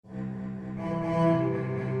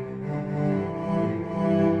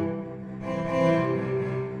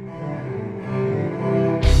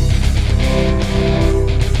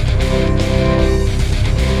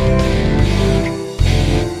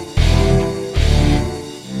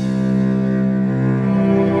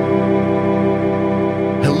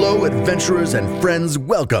adventurers and friends,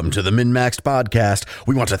 welcome to the Min-Maxed Podcast.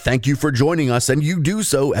 We want to thank you for joining us, and you do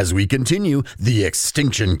so as we continue The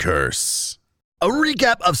Extinction Curse. A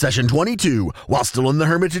recap of Session 22. While still in the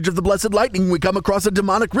Hermitage of the Blessed Lightning, we come across a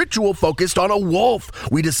demonic ritual focused on a wolf.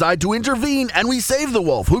 We decide to intervene, and we save the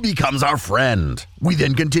wolf, who becomes our friend. We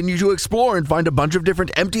then continue to explore and find a bunch of different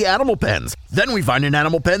empty animal pens. Then we find an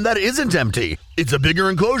animal pen that isn't empty. It's a bigger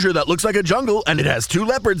enclosure that looks like a jungle, and it has 2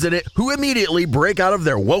 leopards in it, who immediately break out of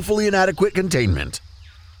their woefully inadequate containment.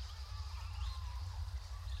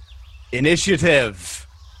 Initiative.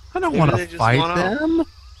 I don't want to fight them.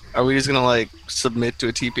 Are we just gonna submit to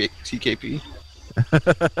a TKP?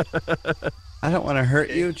 I don't want to hurt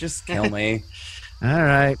you. Just kill me. All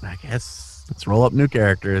right, I guess let's roll up new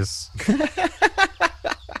characters.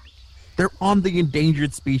 They're on the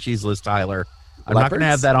endangered species list, Tyler. I'm not going to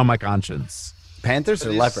have that on my conscience. Panthers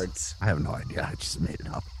or leopards? I have no idea. I just made it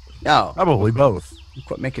up. No. Probably both.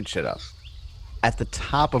 Quit making shit up. At the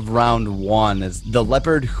top of round 1 is the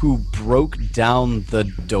leopard who broke down the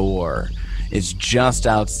door. Is just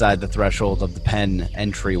outside the threshold of the pen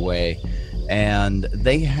entryway, and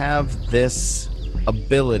they have this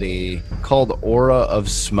ability called Aura of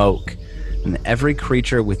Smoke, and every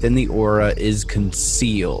creature within the aura is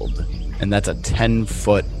concealed, and that's a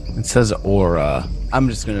 10-foot. It says aura. I'm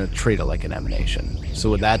just going to treat it like an emanation.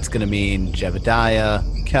 So that's going to mean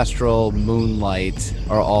Jebediah, Kestrel, Moonlight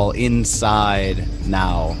are all inside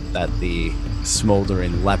now that the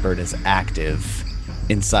smoldering leopard is active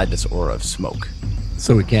inside this aura of smoke.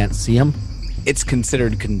 So we can't see them? It's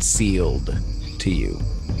considered concealed to you.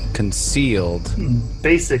 Concealed.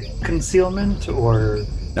 Basic concealment, or...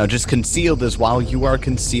 No, just concealed is while you are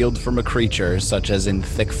concealed from a creature, such as in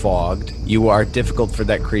thick fogged, you are difficult for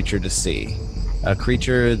that creature to see. A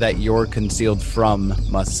creature that you're concealed from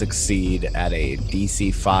must succeed at a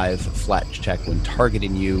DC 5 flat check when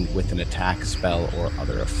targeting you with an attack, spell, or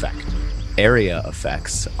other effect. Area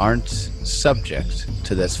effects aren't subject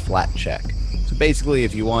to this flat check. So basically,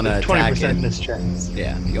 if you want to attack it... 20% mischecks.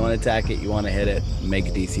 Yeah, if you want to attack it, you want to hit it, make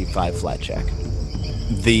a DC 5 flat check.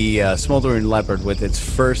 The Smoldering Leopard, with its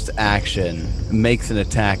first action, makes an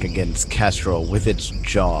attack against Kestrel with its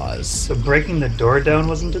jaws. So breaking the door down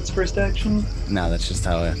wasn't its first action? No, that's just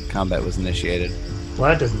how combat was initiated.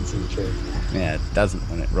 Well, that doesn't seem fair. Yeah, it doesn't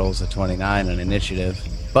when it rolls a 29 on initiative.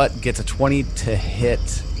 But gets a 20 to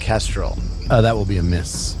hit Kestrel. That will be a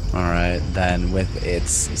miss. Alright, then with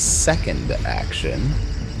its second action,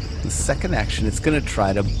 it's going to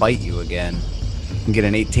try to bite you again. And get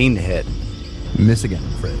an 18 to hit. Miss again,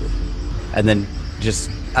 I'm afraid. And then just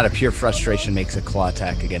out of pure frustration makes a claw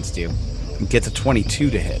attack against you. And gets a 22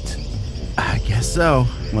 to hit. I guess so.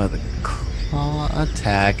 Well, the claw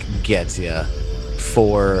attack gets you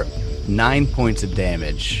for 9 points of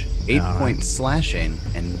damage. 8 points slashing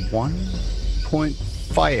and 1 point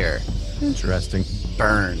fire. Interesting.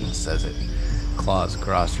 Burn, says it. Claws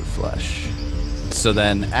across your flesh. So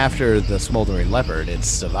then, after the Smoldering Leopard, it's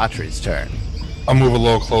Savatri's turn. I'll move a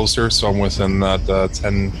little closer, so I'm within that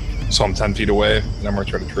 10. So I'm 10 feet away, and I'm gonna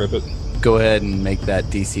try to trip it. Go ahead and make that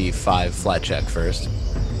DC 5 flat check first.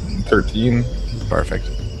 13. Perfect.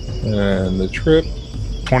 And the trip,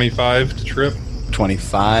 25 to trip.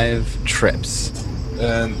 25 trips.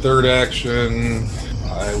 And third action,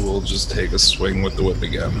 I will just take a swing with the whip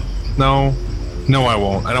again. No, I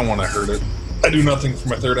won't. I don't want to hurt it. I do nothing for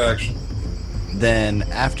my third action. Then,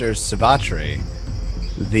 after Savatri,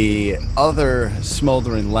 the other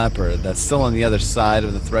Smoldering Leopard that's still on the other side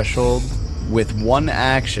of the threshold, with one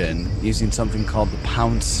action, using something called the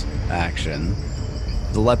Pounce action,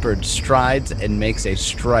 the leopard strides and makes a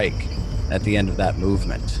strike at the end of that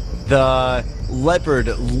movement. The leopard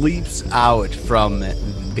leaps out from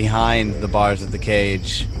behind the bars of the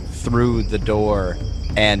cage, through the door,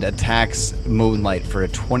 and attacks Moonlight for a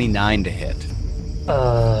 29 to hit.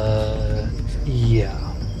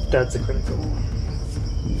 Yeah. That's a critical.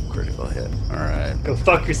 Critical hit. Alright. Go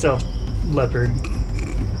fuck yourself, leopard.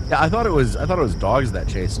 Yeah, I thought it was dogs that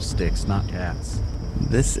chased sticks, not cats.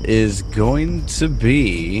 This is going to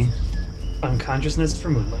be... Unconsciousness for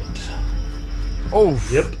Moonlight. Oh.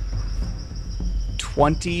 Yep.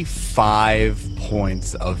 25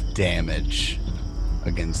 points of damage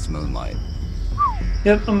against Moonlight.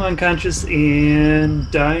 Yep, I'm unconscious and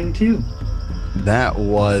dying too. That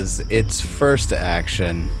was its first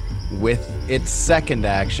action. With its second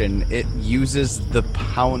action, it uses the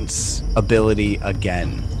Pounce ability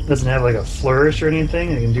again. Doesn't have like a flourish or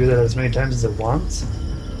anything. It can do that as many times as it wants.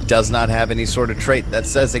 Does not have any sort of trait that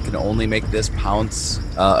says it can only make this Pounce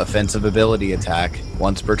offensive ability attack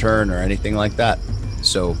once per turn or anything like that.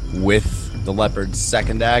 So with the leopard's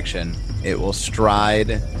second action, It will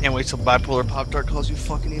stride. Can't wait till Bipolar Pop-Tart calls you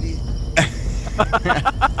fucking idiot.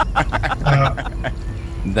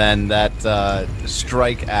 Then that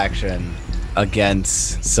strike action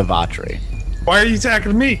against Savatri. Why are you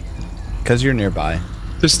attacking me? Because you're nearby.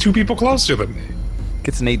 There's 2 people closer than me.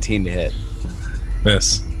 Gets an 18 to hit.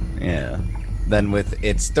 Miss. Yeah. Then with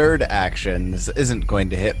its third action, this isn't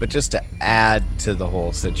going to hit, but just to add to the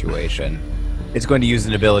whole situation, it's going to use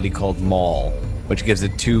an ability called Maul, which gives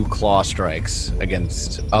it 2 claw strikes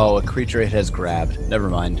against... Oh, a creature it has grabbed. Never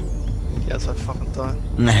mind. Yes, I fucking thought.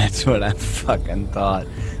 That's what I fucking thought.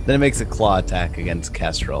 Then it makes a claw attack against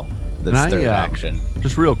Kestrel. That's third action.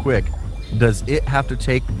 Just real quick, does it have to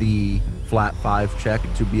take the flat 5 check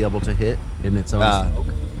to be able to hit in its own smoke?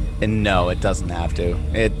 And no, it doesn't have to.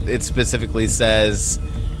 It specifically says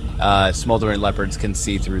smoldering leopards can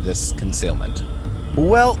see through this concealment.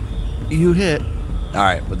 Well, you hit. All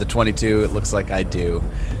right, with the 22, it looks like I do.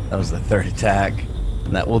 That was the third attack.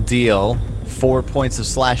 And that will deal 4 points of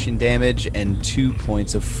slashing damage and 2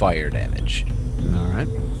 points of fire damage. All right.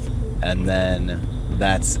 And then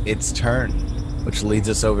that's its turn, which leads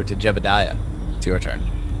us over to Jebediah. It's your turn.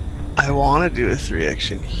 I want to do a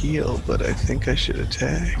 3-action heal, but I think I should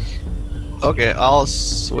attack. Okay, I'll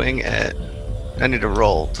swing at... I need to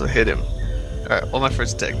roll to hit him. Alright, well, my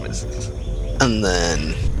first attack misses. And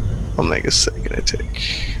then I'll make a second attack.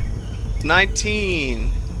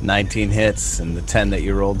 19! 19 hits, and the 10 that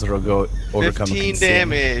you rolled will go overcome 15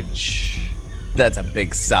 damage. That's a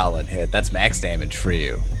big solid hit. That's max damage for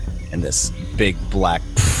you. And this big black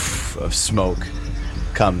poof of smoke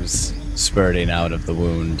comes spurting out of the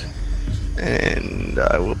wound. And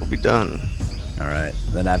I will be done. Alright,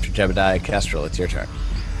 then after Jebediah, Kestrel, it's your turn.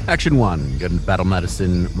 Action 1. Get into battle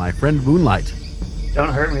medicine, my friend Moonlight. Don't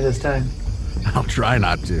hurt me this time. I'll try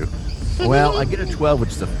not to. Well, I get a 12, which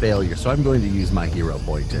is a failure, so I'm going to use my hero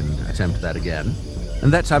point and attempt that again.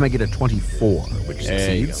 And that time I get a 24, which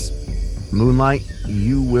There you succeeds. Moonlight,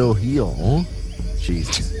 you will heal.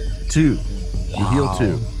 Jesus. 2. You heal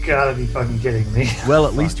 2. Gotta be fucking kidding me. Well,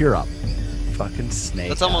 at least you're up. Fucking snake.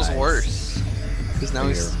 That's almost eyes. worse. Because now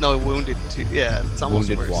he's wounded 2. Yeah, it's almost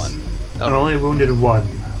Wounded worse. 1. I'm only wounded 1.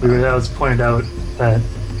 That was pointed out that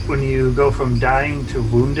when you go from dying to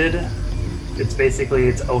wounded, it's basically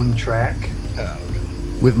its own track.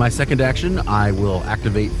 With my second action, I will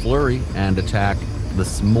activate Flurry and attack the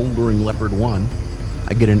Smoldering Leopard 1.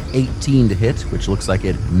 I get an 18 to hit, which looks like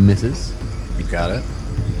it misses. You got it.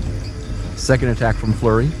 Second attack from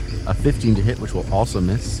Flurry, a 15 to hit, which will also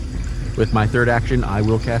miss. With my third action, I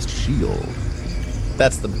will cast Shield.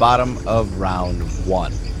 That's the bottom of round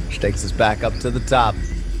 1, which takes us back up to the top,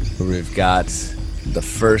 where we've got the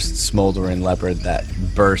first Smoldering Leopard that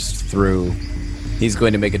burst through. He's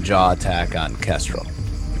going to make a jaw attack on Kestrel,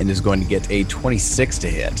 and is going to get a 26 to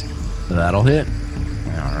hit. That'll hit.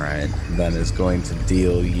 All right, that is going to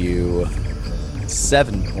deal you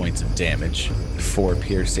 7 points of damage, 4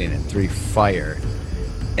 piercing and 3 fire.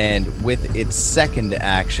 And with its second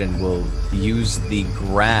action, will use the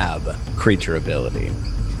grab creature ability.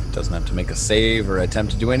 Doesn't have to make a save or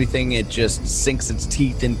attempt to do anything. It just sinks its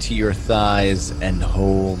teeth into your thighs and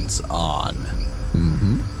holds on.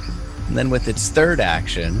 Mm-hmm. And then with its third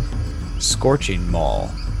action, Scorching Maul.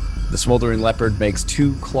 The Smoldering Leopard makes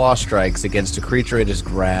 2 claw strikes against a creature it has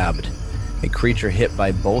grabbed. A creature hit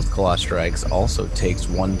by both claw strikes also takes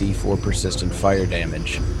 1d4 persistent fire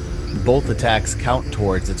damage. Both attacks count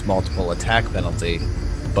towards its multiple attack penalty,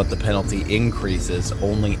 but the penalty increases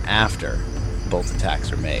only after both attacks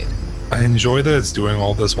are made. I enjoy that it's doing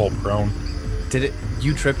all this while prone. Did it?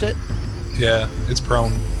 You tripped it? Yeah, it's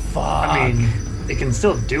prone. Fuck. I mean, it can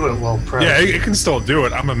still do it while pro. Yeah, it can still do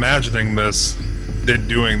it. I'm imagining it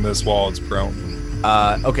doing this while it's prone.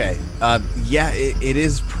 Okay. Yeah, it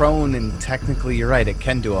is prone, and technically you're right. It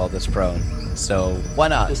can do all this prone. So why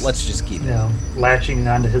not? Let's just keep it. Latching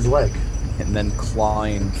onto his leg. And then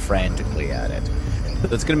clawing frantically at it. So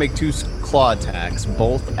it's going to make 2 claw attacks,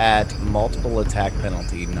 both at multiple attack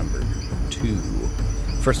penalty number 2.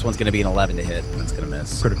 First one's going to be an 11 to hit. That's going to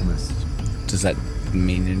miss. Critical miss. Does that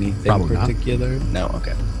mean anything Probably particular? No?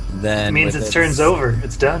 Okay. Then It means with its turn's over.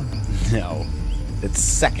 It's done. No. Its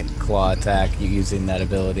second claw attack, using that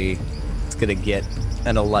ability, it's going to get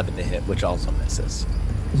an 11 to hit, which also misses.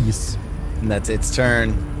 Yes. And that's its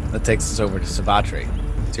turn. That takes us over to Savatri.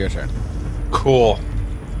 It's your turn. Cool.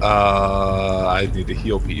 I need to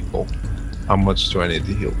heal people. How much do I need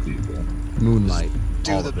to heal people? Moonlight.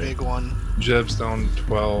 Do all the of it. big one. Jeb's down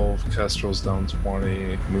 12, Kestrel's down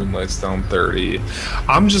 20, Moonlight's down 30.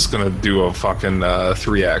 I'm just gonna do a fucking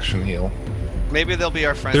 3-action heal. Maybe they'll be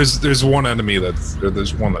our friends. There's one enemy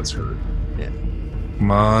there's one that's hurt. Yeah. Come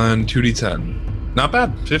on, 2d10. Not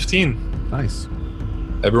bad. 15. Nice.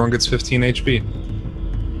 Everyone gets 15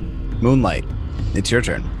 HP. Moonlight, it's your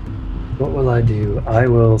turn. What will I do? I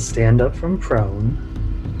will stand up from prone.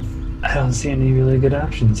 I don't see any really good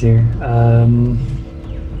options here.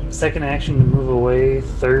 Second action to move away.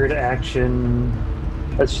 Third action,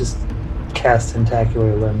 let's just cast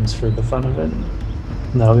Tentacular Limbs for the fun of it.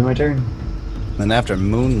 And that'll be my turn. Then after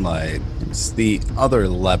Moonlight, it's the other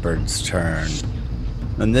leopard's turn.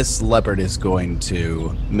 And this leopard is going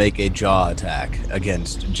to make a jaw attack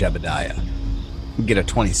against Jebediah. Get a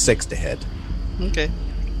 26 to hit. Okay.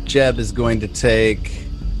 Jeb is going to take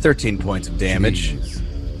 13 points of damage.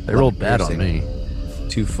 Jeez. They rolled bad on me.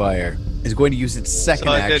 2 fire. Is going to use its second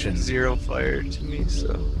so I action. did 0 fire to me,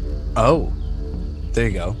 so. Oh, there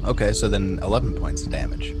you go. Okay, so then 11 points of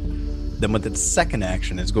damage. Then with its second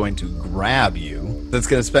action, it's going to grab you. That's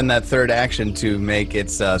going to spend that third action to make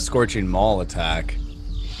its Scorching Maul attack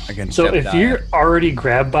against So Jebediah. if you're already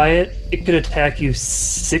grabbed by it, it could attack you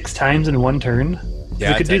 6 times in one turn. Yeah,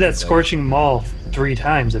 You could do that technically. Scorching Maul 3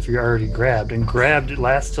 times if you're already grabbed, and grabbed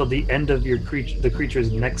lasts till the end of your the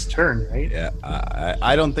creature's next turn, right? Yeah,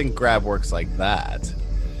 I don't think grab works like that.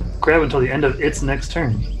 Grab until the end of its next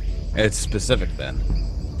turn. It's specific then.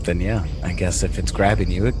 Then yeah, I guess if it's grabbing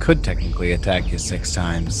you, it could technically attack you 6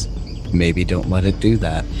 times. Maybe don't let it do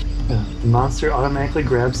that. The monster automatically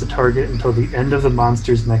grabs the target until the end of the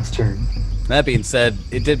monster's next turn. That being said,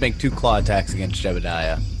 it did make 2 claw attacks against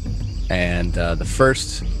Jebediah. And the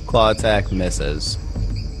first claw attack misses.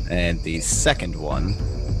 And the second one,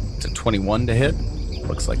 it's a 21 to hit.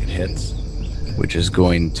 Looks like it hits. Which is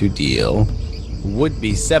going to deal, would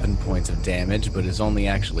be 7 points of damage, but is only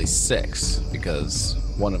actually 6. Because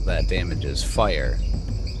one of that damage is fire.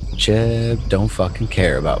 Jeb don't fucking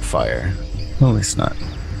care about fire. Well, it's not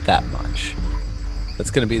that much.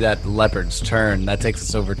 That's going to be that leopard's turn. That takes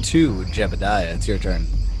us over to Jebediah. It's your turn.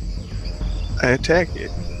 I attack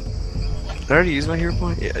it. Did I already use my hero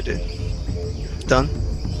point? Yeah, I did. Done.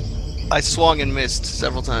 I swung and missed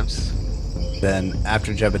several times. Then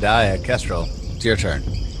after Jebediah, Kestrel, it's your turn.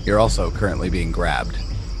 You're also currently being grabbed.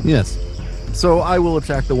 Yes. So I will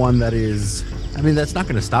attack the one that is... I mean, that's not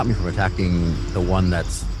going to stop me from attacking the one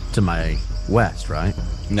that's to my west, right?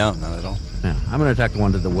 No, not at all. Yeah, I'm going to attack the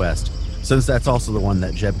one to the west, since that's also the one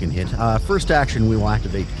that Jeb can hit. First action, we will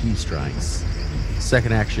activate Key Strikes.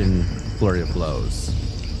 Second action, Flurry of Blows.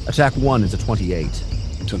 Attack 1 is a 28.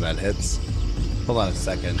 So that hits. Hold on a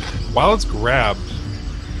second. While it's grabbed,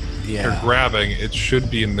 or Yeah. grabbing, it should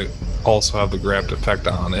be in the also have the grabbed effect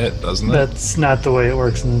on it, doesn't it? That's not the way it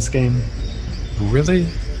works in this game. Really?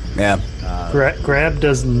 Yeah. Grab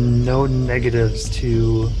does no negatives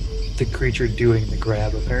to the creature doing the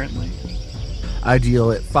grab, apparently. I deal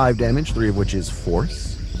it 5 damage, 3 of which is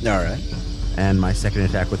Force. All right. And my second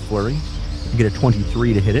attack with Flurry, I get a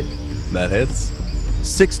 23 to hit it. That hits.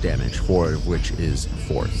 6 damage, 4 of which is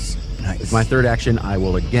Force. Nice. With my third action, I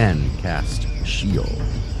will again cast Shield.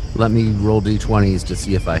 Let me roll d20s to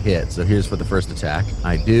see if I hit. So here's for the first attack.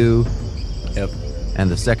 I do. Yep. And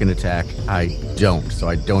the second attack, I don't. So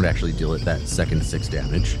I don't actually deal it that second 6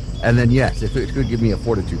 damage. And then, yes, if it could give me a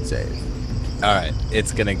Fortitude save. All right.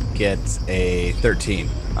 It's going to get a 13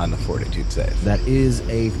 on the Fortitude save. That is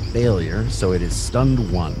a failure, so it is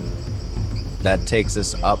stunned 1. That takes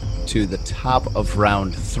us up to the top of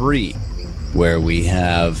round 3, where we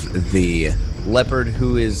have the leopard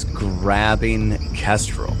who is grabbing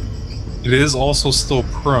Kestrel. It is also still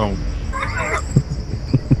prone.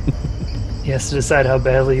 He has to decide how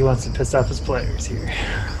badly he wants to piss off his players here.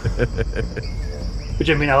 Which,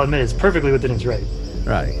 I mean, I'll admit is perfectly within his right.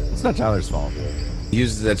 Right. It's not Tyler's fault.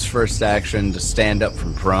 Uses its first action to stand up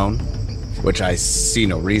from prone, which I see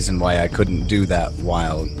no reason why I couldn't do that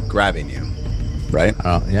while grabbing you. Right?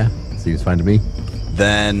 Oh, yeah. Seems fine to me.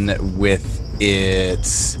 Then with its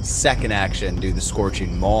second action, do the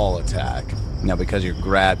Scorching Maul attack. Now because you're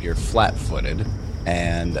grabbed, you're flat-footed.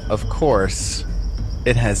 And of course,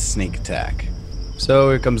 it has sneak attack. So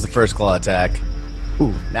here comes the first claw attack.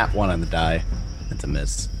 Ooh, nat 1 on the die. That's a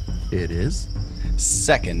miss. It is.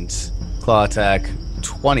 Second claw attack,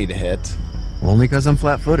 20 to hit. Only because I'm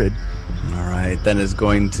flat-footed. All right, then is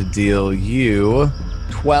going to deal you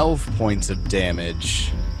 12 points of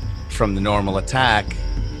damage from the normal attack,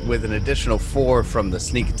 with an additional 4 from the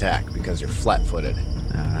sneak attack because you're flat-footed.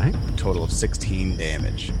 All right. A total of 16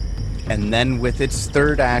 damage. And then with its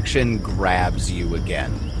third action, grabs you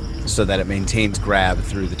again, so that it maintains grab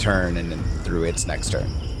through the turn and then through its next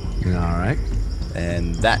turn. All right.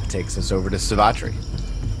 And that takes us over to Savatri.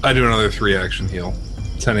 I do another 3-action heal.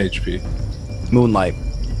 10 HP. Moonlight,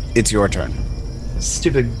 it's your turn.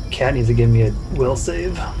 Stupid cat needs to give me a will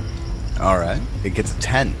save. All right. It gets a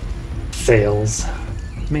 10. Fails.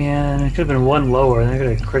 Man, it could have been one lower, and I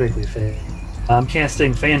could have critically failed. I'm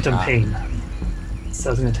casting Phantom Pain. So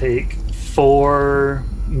I was going to take 4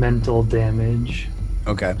 mental damage.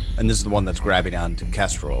 Okay. And this is the one that's grabbing onto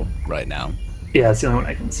Kestrel right now. Yeah, it's the only one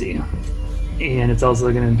I can see. And it's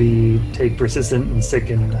also going to be take Persistent and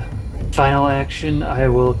Sickened. Final action, I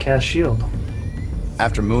will cast Shield.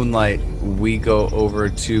 After Moonlight, we go over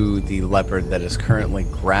to the leopard that is currently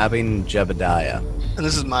grabbing Jebediah. And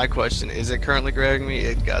this is my question. Is it currently grabbing me?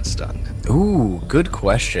 It got stunned. Ooh, good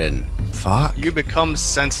question. Fuck. You become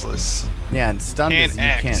senseless. Yeah, and stunned is you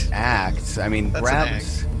can't act. I mean, That's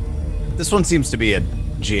grabs. This one seems to be a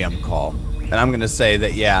GM call. And I'm going to say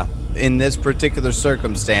that, yeah, in this particular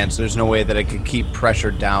circumstance, there's no way that I could keep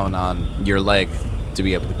pressure down on your leg to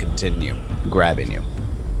be able to continue grabbing you.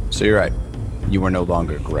 So you're right. You are no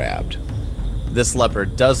longer grabbed. This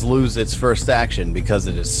leopard does lose its first action because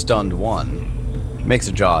it is stunned 1. Makes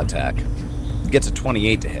a jaw attack. Gets a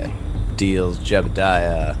 28 to hit. Deals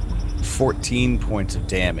Jebediah 14 points of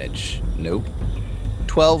damage. Nope.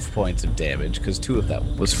 12 points of damage because 2 of that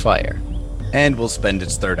was fire. And will spend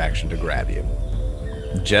its third action to grab you.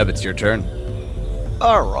 Jeb, it's your turn.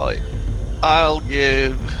 Alright. I'll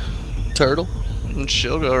give Turtle, and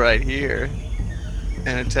she'll go right here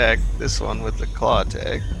and attack this one with the claw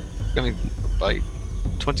attack. I mean, bite.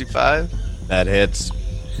 25? That hits.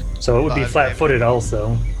 So it would be 5 flat-footed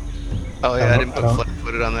also. Oh yeah, I didn't put don't-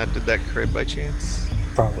 flat-footed on that. Did that crit by chance?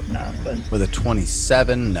 Probably not, but With a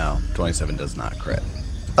 27? No, 27 does not crit.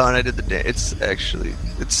 Oh, and I did the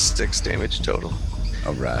it's 6 damage total.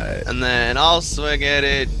 Alright. And then I'll swing at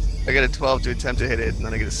it. I get a 12 to attempt to hit it, and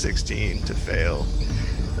then I get a 16 to fail.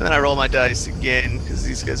 And then I roll my dice again, because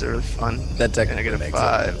these guys are really fun. That And I technically get a makes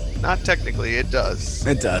 5. Not technically, it does.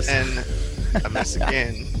 It does. And I miss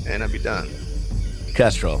again, and I'll be done.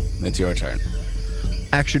 Kestrel, it's your turn.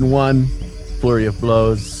 Action 1, Flurry of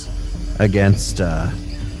Blows against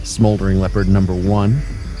Smoldering Leopard number 1.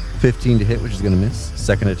 15 to hit, which is going to miss.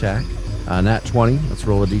 Second attack. Nat 20. Let's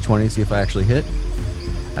roll a d20, see if I actually hit.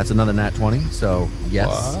 That's another nat 20, so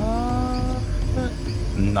yes.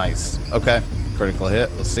 Nice. Okay. Critical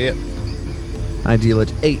hit. Let's see it. I deal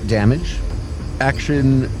it 8 damage.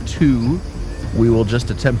 Action 2, we will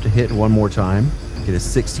just attempt to hit one more time. Get a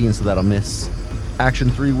 16, so that'll miss.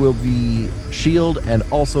 Action 3 will be shield and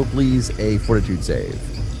also please a fortitude save.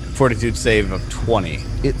 Fortitude save of 20.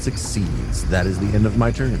 It succeeds. That is the end of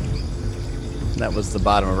my turn. That was the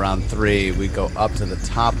bottom of round 3. We go up to the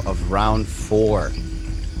top of round 4.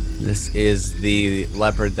 This is the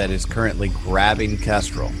leopard that is currently grabbing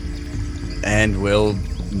Kestrel and will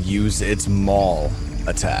use its maul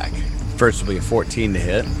attack. First will be a 14 to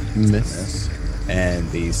hit. Miss. And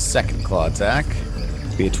the second claw attack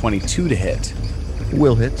will be a 22 to hit.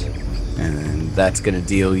 Will hit. And that's going to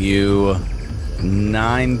deal you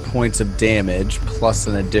 9 points of damage plus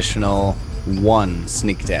an additional 1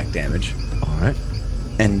 sneak attack damage. All right.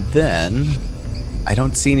 And then I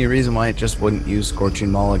don't see any reason why it just wouldn't use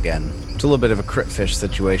Scorching Maul again. It's a little bit of a crit fish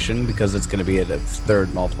situation because it's going to be at a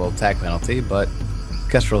third multiple attack penalty, but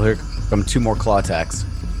Kestrel, here come 2 more claw attacks.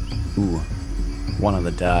 Ooh, 1 on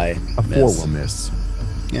the die. A 4 will miss.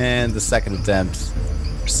 And the second attempt,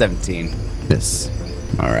 17. Miss.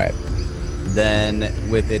 All right.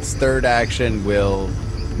 Then with its third action, we'll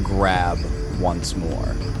grab once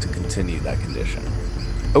more to continue that condition.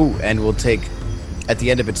 Oh, and we'll take, at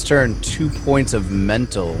the end of its turn, 2 points of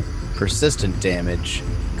mental persistent damage.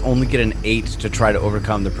 Only get an 8 to try to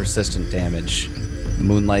overcome the persistent damage.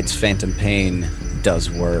 Moonlight's Phantom Pain does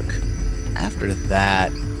work. After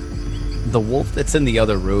that, the wolf that's in the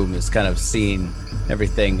other room is kind of seeing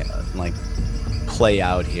everything like play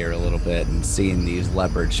out here a little bit and seeing these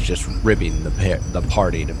leopards just ripping the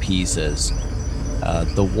party to pieces.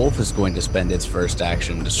 The wolf is going to spend its first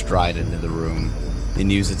action to stride into the room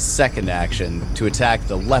and use its second action to attack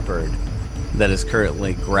the leopard that is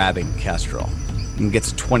currently grabbing Kestrel. And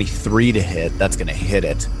gets a 23 to hit. That's going to hit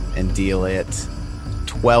it and deal it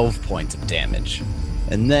 12 points of damage.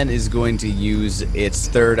 And then is going to use its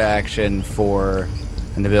third action for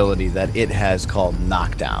an ability that it has called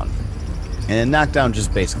Knockdown. And Knockdown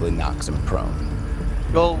just basically knocks him prone.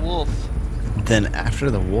 Go wolf. Then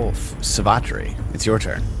after the wolf, Savatri, it's your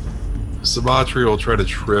turn. Savatri will try to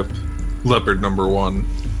trip leopard number 1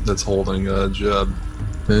 that's holding Jeb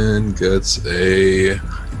and gets a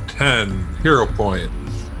 10 hero point.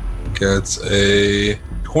 Gets a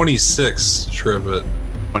 26 trip it.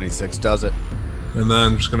 26 does it. And then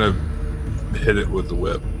I'm just gonna hit it with the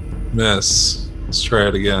whip. Miss. Let's try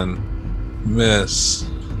it again. Miss.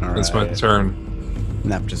 All That's my right. turn.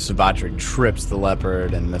 And after Savatri trips the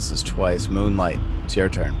leopard and misses twice, Moonlight, it's your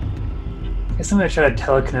turn. I guess I'm going to try to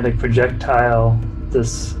telekinetic projectile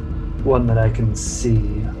this one that I can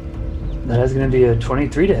see. That is going to be a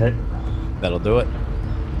 23 to hit. That'll do it.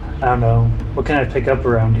 I don't know. What can I pick up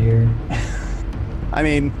around here? I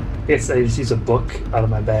mean, I guess I just use a book out of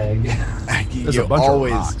my bag. There's you a bunch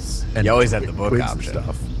always, of rocks and you always have the book twigs and option.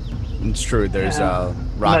 stuff. It's true. There's Yeah.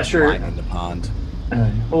 rocks not sure. lining the pond.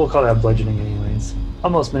 Well, we'll call that bludgeoning anyways.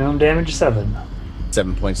 Almost minimum damage, 7.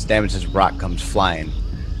 7 points of damage as rock comes flying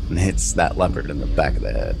and hits that leopard in the back of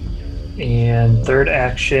the head. And third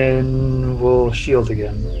action, we'll shield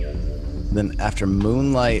again. Then after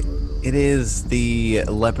Moonlight, it is the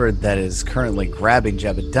leopard that is currently grabbing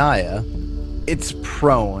Jebediah. It's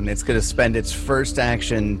prone. It's going to spend its first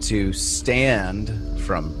action to stand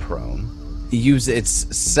from prone. Use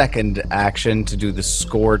its second action to do the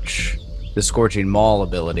Scorching Maul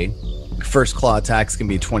ability. First claw attacks can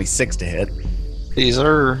be 26 to hit. These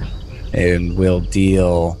are... And will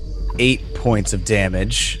deal 8 points of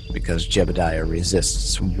damage because Jebediah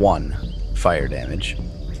resists 1 fire damage.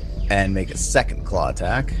 And make a second claw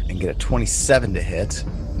attack and get a 27 to hit.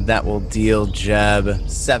 That will deal Jeb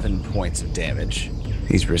 7 points of damage.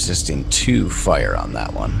 He's resisting 2 fire on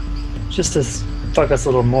that one. Just to fuck us a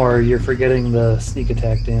little more, you're forgetting the sneak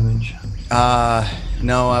attack damage.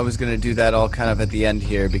 No, I was going to do that all kind of at the end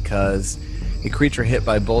here because a creature hit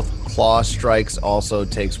by both claw strikes also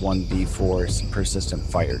takes 1d4 persistent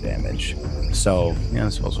fire damage. So, yeah, I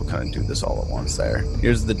suppose we'll kind of do this all at once there.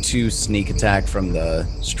 Here's the 2 sneak attack from the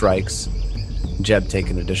strikes. Jeb take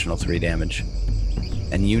an additional 3 damage.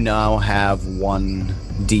 And you now have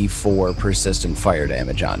 1d4 persistent fire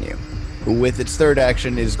damage on you. With its third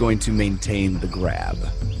action, it is going to maintain the grab.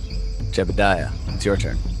 Jebediah, it's your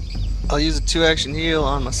turn. I'll use a 2-action heal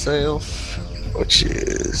on myself, which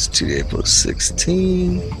is 2d8 plus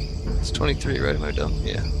 16. It's 23, right? Am I done?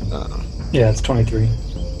 Yeah. Yeah, it's 23.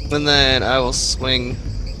 And then I will swing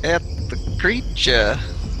at the creature.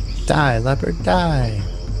 Die, leopard, die.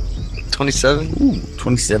 27. Ooh,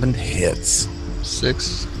 27 hits.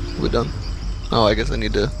 6. We're done. Oh, I guess I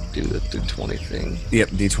need to do the 20 thing. Yep,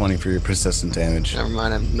 d20 for your persistent damage. Never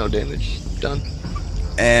mind, I'm no damage. Done.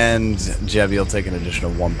 And Jeb, you'll take an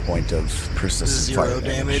additional 1 point of persistent 0 fire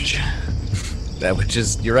damage. That which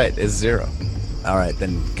is, you're right, is 0. All right,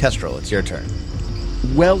 then Kestrel, it's your turn.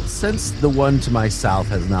 Well, since the one to my south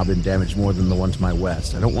has now been damaged more than the one to my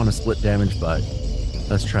west, I don't want to split damage, but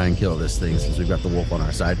let's try and kill this thing since we've got the wolf on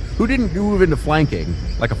our side, who didn't move into flanking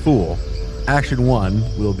like a fool. Action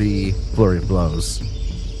 1 will be Flurry of Blows.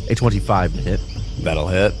 A 25 to hit. That'll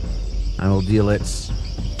hit. I will deal it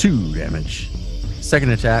 2 damage. Second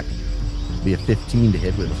attack will be a 15 to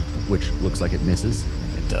hit, which looks like it misses.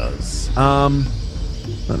 It does.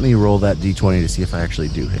 Let me roll that d20 to see if I actually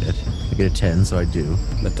do hit. I get a 10, so I do.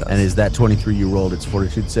 It does. And is that 23 you rolled? It's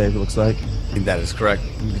Fortitude save, it looks like. That is correct.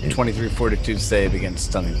 23 Fortitude save against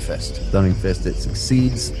Stunning Fist. Stunning Fist, it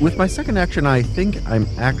succeeds. With my second action, I think I'm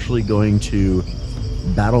actually going to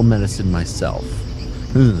Battle Medicine myself.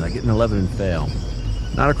 I get an 11 and fail.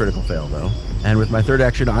 Not a critical fail, though. And with my third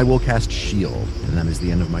action, I will cast Shield, and that is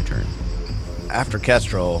the end of my turn. After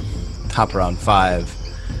Kestrel, top round 5,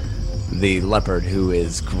 the leopard who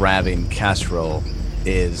is grabbing Kestrel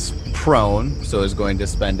is prone, so is going to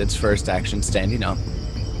spend its first action standing up.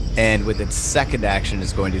 And with its second action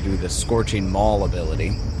is going to do the Scorching Maul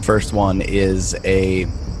ability. First one is a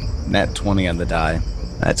nat 20 on the die.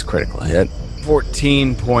 That's critical hit.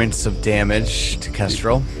 14 points of damage to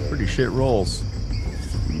Kestrel. Pretty shit rolls.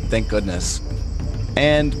 Thank goodness.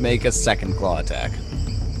 And make a second claw attack.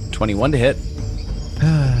 21 to hit.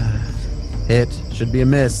 Hit. Should be a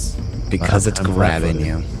miss. Because it's I'm grabbing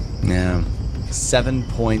flat-footed. you. Yeah. 7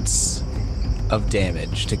 points of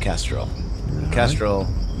damage to Kestrel. Kestrel,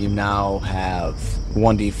 you now have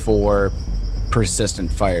 1d4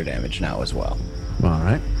 persistent fire damage now as well. All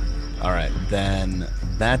right. All right, then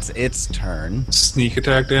that's its turn. Sneak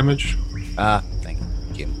attack damage. Thank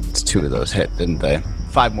you. It's 2 of those hit, didn't they?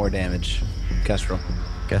 5 more damage. Kestrel.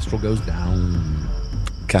 Kestrel goes down.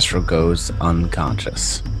 Kestrel goes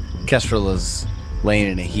unconscious. Kestrel is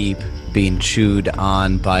laying in a heap, being chewed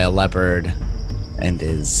on by a leopard, and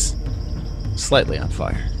is slightly on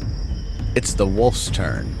fire. It's the wolf's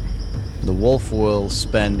turn. The wolf will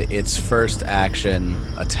spend its first action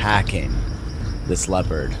attacking this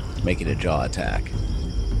leopard, making a jaw attack.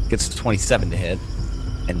 Gets 27 to hit,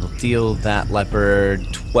 and will deal that leopard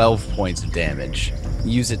 12 points of damage.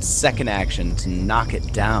 Use its second action to knock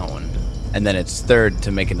it down, and then its third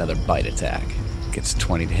to make another bite attack. Gets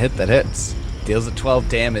 20 to hit, that hits. Deals it 12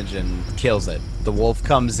 damage and kills it. The wolf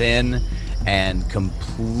comes in and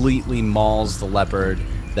completely mauls the leopard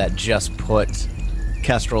that just put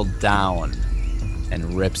Kestrel down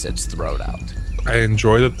and rips its throat out. I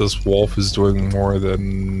enjoy that this wolf is doing more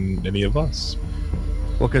than any of us.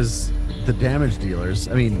 Well, because the damage dealers,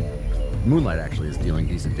 I mean, Moonlight actually is dealing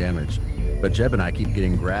decent damage, but Jeb and I keep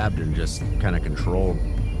getting grabbed and just kind of controlled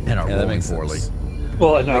and are Yeah, that rolling makes poorly. sense.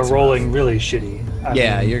 Well, and are rolling really shitty. I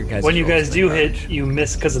Yeah, mean, your guys' when you rolls guys do like hit, you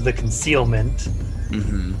miss because of the concealment.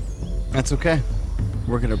 That's okay.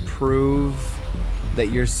 We're going to prove that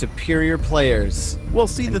you're superior players. Well,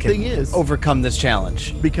 see, and the can thing is, overcome this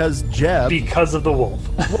challenge. because Jeb, Because of the wolf.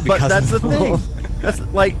 but because that's the of the thing. wolf. That's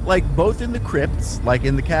like both in the crypts, like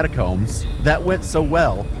in the catacombs, that went so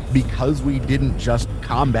well because we didn't just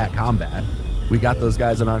combat. We got those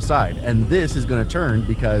guys on our side, and this is going to turn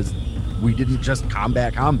because we didn't just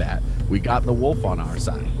combat. We got the wolf on our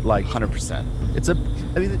side. Like 100%. it's a,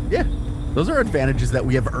 I mean, yeah, those are advantages that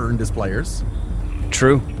we have earned as players.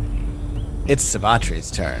 True. It's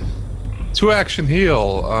Savatri's turn. 2-action heal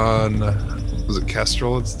on, was it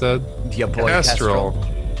Kestrel instead? Yeah, boy, Kestrel.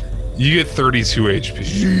 You get 32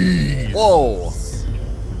 HP. Whoa.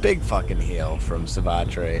 Big fucking heal from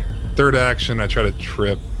Savatri. 3rd action, I try to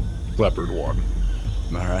trip Leopard 1.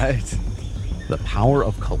 All right. The power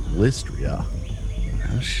of Callistria.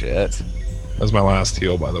 Oh, shit. That was my last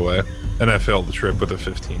heal, by the way. And I failed the trip with a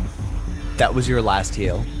 15. That was your last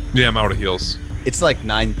heal. Yeah, I'm out of heals. It's like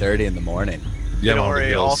 9:30 in the morning. Yeah, Don't I'm out of worry,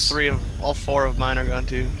 heals. all four of mine are gone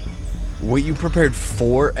too. What, you prepared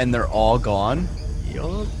 4 and they're all gone?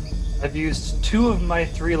 Yup. I've used 2 of my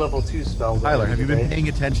 3 level 2 spells. Tyler, already have you been today. paying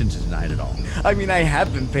attention to tonight at all? I mean, I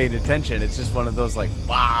have been paying attention. It's just one of those like,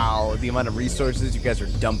 wow, the amount of resources you guys are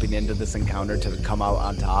dumping into this encounter to come out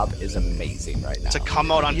on top is amazing right now. To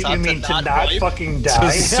come out on You top mean to not wipe? fucking To die?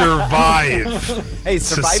 survive. Hey, to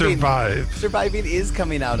surviving survive. is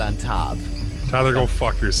coming out on top. Tyler, go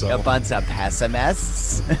fuck A yourself. bunch of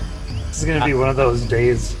pessimists. This is gonna be one of those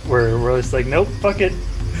days where we're just like, nope, fuck it.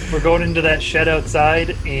 We're going into that shed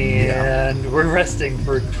outside and we're resting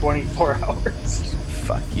for 24 hours.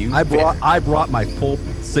 Fuck you. I brought my full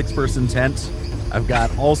 6-person tent. I've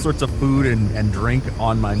got all sorts of food and drink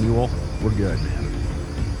on my mule. We're good, man.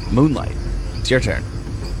 Moonlight. It's your turn.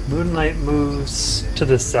 Moonlight moves to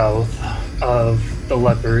the south of the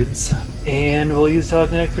leopards, and we'll use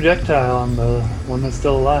telekinetic projectile on the one that's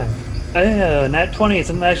still alive. Nat 20.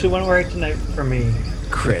 Something actually went right tonight for me.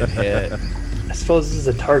 Crit hit. I suppose this is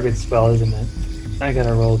a target spell, isn't it? I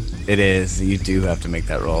gotta roll. It is. You do have to make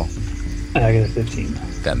that roll. I got a 15.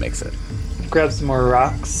 That makes it. Grab some more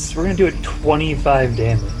rocks. We're gonna do it 25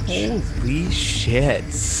 damage. Holy shit.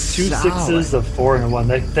 2 Solid. 6s, a 4, and a 1.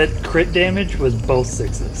 That crit damage was both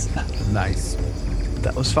 6s. Nice.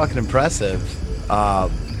 That was fucking impressive. I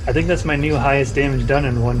think that's my new highest damage done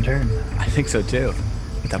in one turn. I think so too.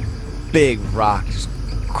 With a big rock just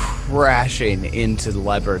crashing into the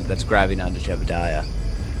leopard that's grabbing onto Jebediah.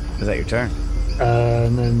 Is that your turn?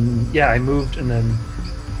 And then, yeah, I moved and then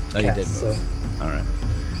Oh, you did cast, move. so. Alright.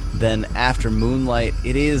 Then after Moonlight,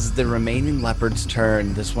 it is the remaining leopard's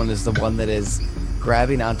turn. This one is the one that is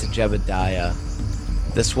grabbing onto Jebediah.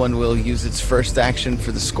 This one will use its first action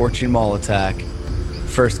for the Scorching Maul attack.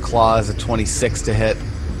 First claw is a 26 to hit.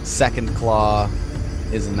 Second claw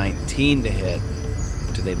is a 19 to hit.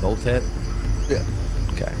 Do they both hit? Yeah.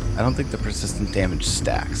 Okay. I don't think the persistent damage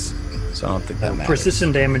stacks, so I don't think that matters.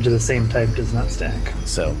 Persistent damage of the same type does not stack.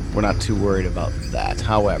 So we're not too worried about that.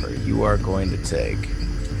 However, you are going to take...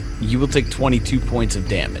 You will take 22 points of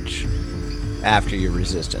damage after your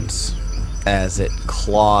resistance as it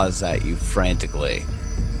claws at you frantically.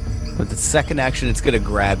 With the second action, it's going to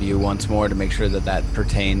grab you once more to make sure that that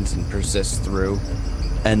pertains and persists through.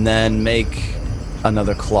 And then make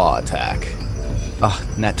another claw attack. Oh,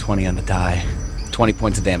 nat 20 on the die. 20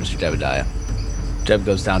 points of damage to Jebediah. Jeb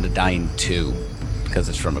goes down to dying 2 because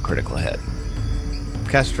it's from a critical hit.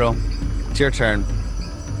 Kestrel, it's your turn.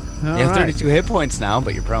 You have 32 hit points now,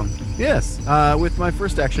 but you're prone. Yes. With my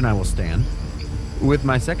first action, I will stand. With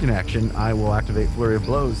my second action, I will activate Flurry of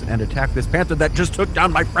Blows and attack this panther that just took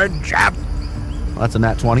down my friend Jeb. Well, that's a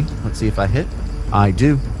nat 20. Let's see if I hit. I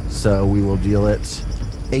do. So we will deal it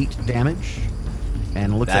 8 damage.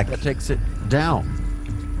 And it looks like that takes it down.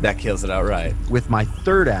 That kills it outright. With my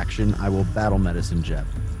third action, I will Battle Medicine Jeb.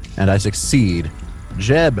 And I succeed.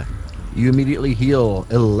 Jeb, you immediately heal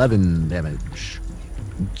 11 damage.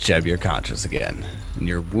 Jeb, you're conscious again. And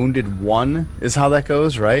you're wounded 1 is how that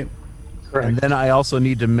goes, right? Correct. And then I also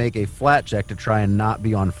need to make a flat check to try and not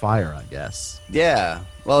be on fire, I guess. Yeah.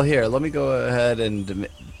 Well, here, let me go ahead and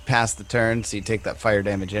pass the turn so you take that fire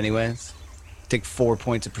damage anyways. Take 4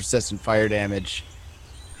 points of persistent fire damage.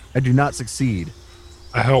 I do not succeed.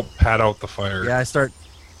 I help pat out the fire. Yeah, I start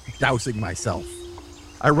dousing myself.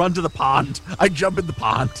 I run to the pond. I jump in the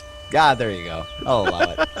pond. God, there you go. I'll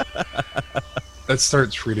allow it. Let's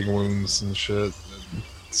start treating wounds and shit. And Be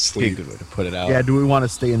a sleep. good way to put it out. Yeah, do we want to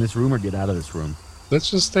stay in this room or get out of this room? Let's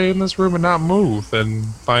just stay in this room and not move and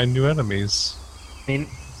find new enemies. I mean,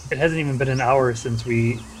 it hasn't even been an hour since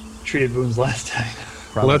we treated wounds last time.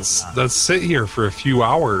 Probably Let's not. sit here for a few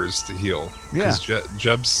hours to heal. Yeah. Because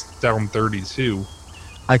Jeb's down 32.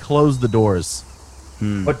 I close the doors.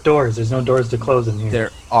 What doors? There's no doors to close in here.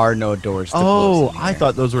 There are no doors to close. Oh, in I here.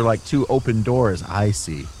 thought those were like two open doors. I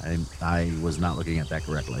see. I was not looking at that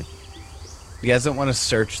correctly. You guys don't want to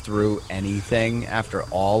search through anything after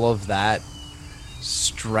all of that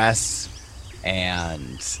stress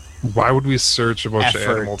and Why would we search a bunch of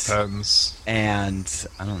Effort. animal pens?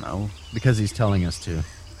 I don't know. Because he's telling us to.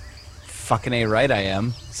 Fucking A right I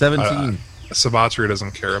am. 17. Sabatri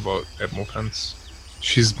doesn't care about animal pens.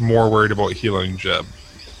 She's more worried about healing Jeb.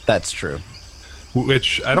 That's true.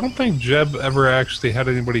 Which, I don't think Jeb ever actually had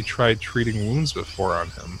anybody try treating wounds before on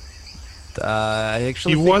him. I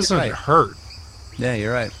actually He think you're wasn't right. hurt. Yeah,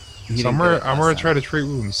 you're right. He So didn't I'm get gonna, it I'm last gonna time. try to treat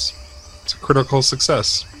wounds. It's a critical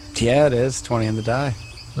success. Yeah, it is. 20 on the die.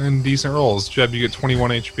 And decent rolls. Jeb, you get 21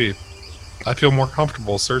 HP. I feel more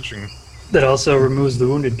comfortable searching. That also removes the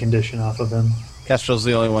wounded condition off of him. Kestrel's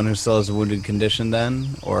the only one who still has a wounded condition then?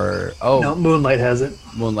 Or, oh, No, Moonlight has it.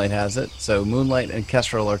 Moonlight has it. So Moonlight and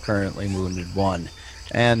Kestrel are currently wounded 1.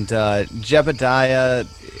 And Jebediah,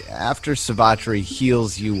 after Savatri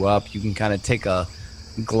heals you up, you can kind of take a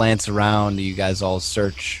glance around. You guys all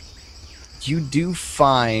search. You do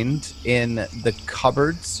find in the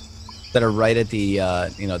cupboards that are right at the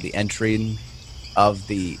the entry of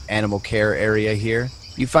the animal care area here,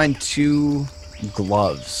 you find 2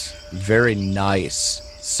 gloves. Very nice,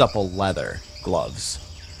 supple leather gloves.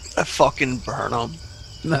 I fucking burn them.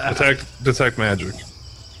 Detect magic.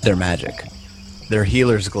 They're magic. They're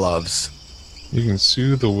healer's gloves. You can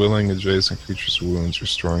soothe the willing adjacent creature's wounds,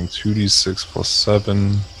 restoring 2d6 plus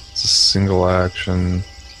 7. It's a single action.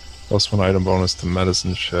 Plus 1 item bonus to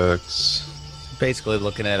medicine checks. Basically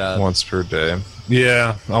looking at a... Once per day.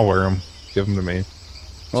 Yeah, I'll wear them. Give them to me.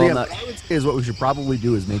 So Well, yeah, not- what I would say is what we should probably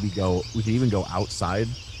do is maybe go. We could even go outside.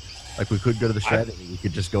 Like we could go to the shed and we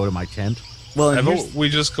could just go to my tent. well, and How here's- about we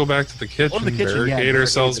just go back to the kitchen, Or the kitchen, yeah, barricade barricade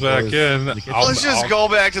ourselves the back doors in. to the kitchen. Let's just go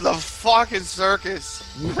back to the fucking circus.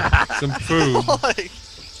 some food. Like,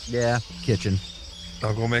 Yeah, kitchen.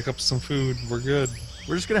 I'll go make up some food. We're good.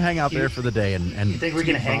 We're just gonna hang out there for the day and You think we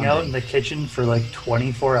can hang out in the kitchen for like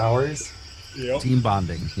 24 hours? team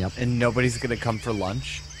bonding. Yep. and nobody's gonna come for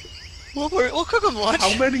lunch. we'll cook them lunch.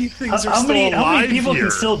 How many things How many people here?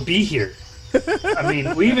 can still be here? I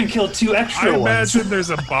mean, we even killed 2 I extra ones. imagine there's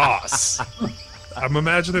a boss. I'm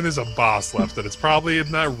imagining there's a boss left, and it's probably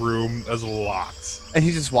in that room as locked. And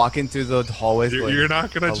he's just walking through the hallways. You're, going, you're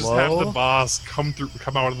not gonna just have "Hello? the boss come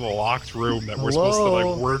out of the locked room that we're supposed to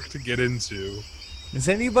Hello? like work to get into. Is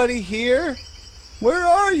anybody here? Where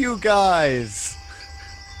are you guys?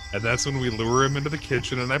 And that's when we lure him into the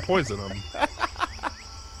kitchen and I poison him.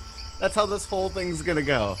 That's how this whole thing's gonna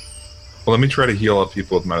go. Well, let me try to heal up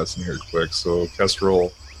people with medicine here quick. So,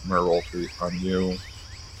 Kestrel, I'm gonna roll on you.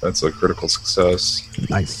 That's a critical success.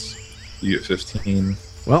 Nice. You get 15.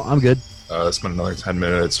 Well, I'm good. Spend another 10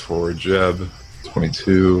 minutes for Jeb.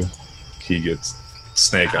 22. He gets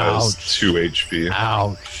Snake Eyes, Ouch. 2 HP.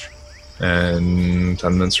 Ouch. And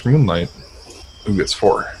 10 minutes for Moonlight, who gets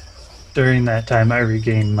 4. During that time, I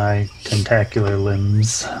regained my tentacular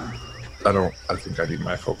limbs. I think I need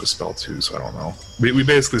my focus spell too, so I don't know. We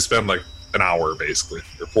basically spend like an hour, basically,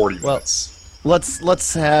 or 40 Well- minutes.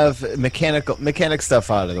 Let's have mechanic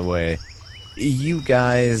stuff out of the way. You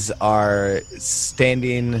guys are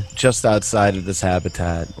standing just outside of this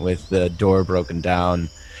habitat with the door broken down,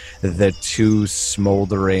 the 2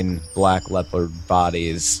 smoldering black leopard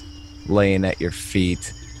bodies laying at your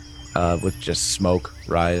feet, with just smoke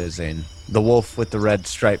rising. The wolf with the red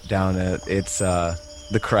stripe down its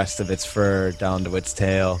the crest of its fur down to its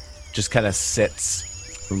tail just kind of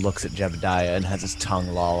sits, looks at Jebediah, and has his tongue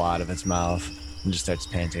loll out of its mouth and just starts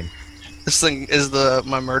panting. This thing is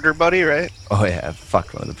my murder buddy, right? Oh yeah,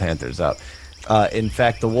 fucked one of the panthers up. In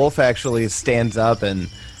fact, the wolf actually stands up and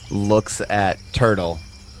looks at Turtle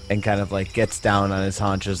and kind of like gets down on his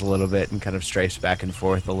haunches a little bit and kind of strafes back and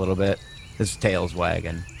forth a little bit. His tail's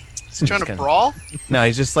wagging. Is he trying to kinda- brawl? No,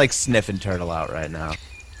 he's just like sniffing Turtle out right now.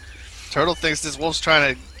 Turtle thinks this wolf's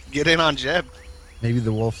trying to get in on Jeb. Maybe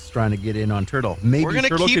the wolf's trying to get in on Turtle. Maybe We're gonna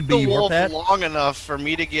Turtle keep could be the your wolf pet. long enough for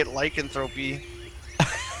me to get lycanthropy.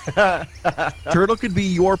 Turtle could be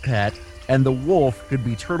your pet, and the wolf could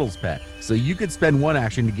be Turtle's pet. So you could spend 1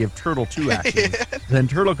 action to give Turtle 2 actions. Then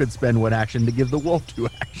Turtle could spend 1 action to give the wolf 2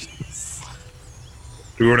 actions.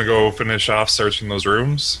 Do we want to go finish off searching those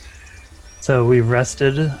rooms? So we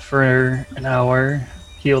rested for an hour,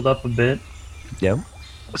 healed up a bit. Yep.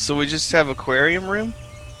 So we just have aquarium room?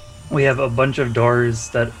 We have a bunch of doors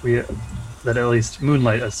that at least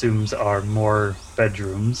Moonlight assumes are more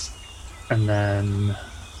bedrooms, and then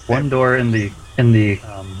one door in the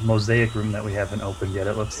mosaic room that we haven't opened yet.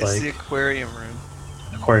 It looks It's like the aquarium room.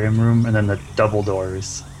 aquarium room, and then the double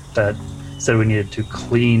doors that said we needed to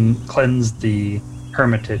cleanse the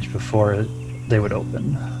hermitage before they would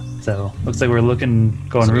open. So looks like we're going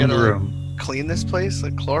So we room to gotta, room. Clean this place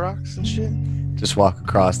like Clorox and shit? Just walk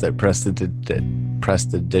across that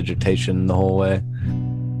prestidigitation the whole way.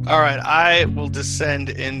 Alright, I will descend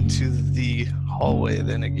into the hallway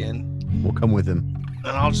then again. We'll come with him.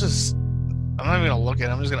 And I'm not even gonna look at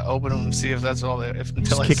it. I'm just gonna open them and see if that's all there.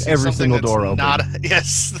 Until I kick see every something single that's door open.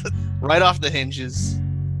 Yes, right off the hinges.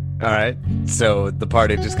 All right. So the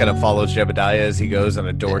party just kind of follows Jebediah as he goes on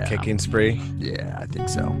a door-kicking spree. Yeah, I think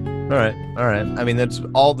so. All right. I mean, that's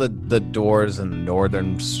all the doors in the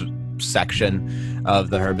northern section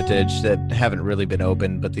of the Hermitage that haven't really been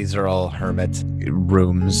opened, but these are all hermit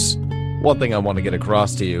rooms. One thing I want to get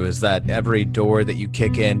across to you is that every door that you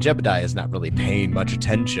kick in, Jebediah is not really paying much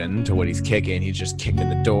attention to what he's kicking. He's just kicking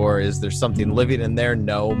the door. Is there something living in there?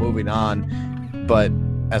 No. Moving on. But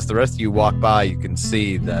as the rest of you walk by, you can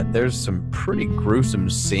see that there's some pretty gruesome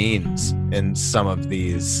scenes in some of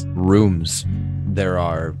these rooms. There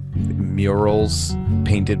are murals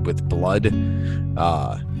painted with blood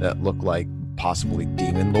that look like possibly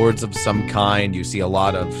demon lords of some kind. You see a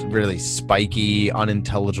lot of really spiky,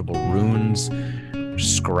 unintelligible runes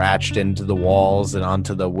scratched into the walls and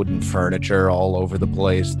onto the wooden furniture all over the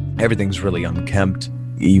place. Everything's really unkempt.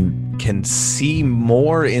 You can see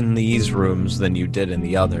more in these rooms than you did in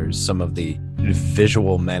the others. Some of the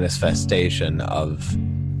visual manifestation of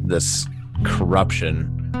this corruption,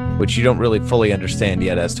 which you don't really fully understand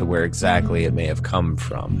yet as to where exactly it may have come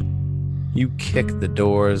from. You kick the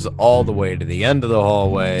doors all the way to the end of the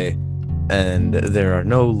hallway, and there are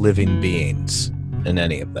no living beings in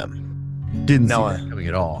any of them. Didn't see No, that coming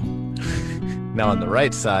at all. Now on the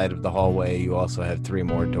right side of the hallway, you also have 3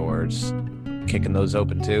 more doors. Kicking those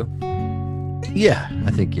open too? Yeah,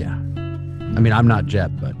 I think, yeah. I mean, I'm not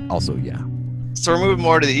Jeb, but also, yeah. So we're moving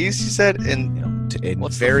more to the east, you said? And You know, in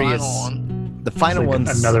what's various. the final one? The final It's like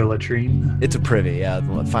one's another latrine. It's a privy, yeah.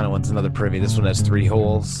 The final one's another privy. This one has 3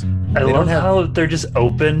 holes. I They love don't have- how they're just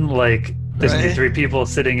open, like there's Right. 3 people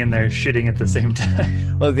sitting in there shitting at the same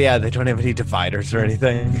time. Well, yeah, they don't have any dividers or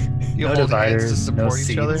anything. You No hold hands to dividers, no support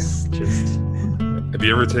each other? seats. Just Have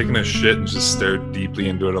you ever taken a shit and just stared deeply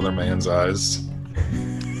into another man's eyes?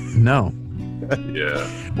 No. Yeah,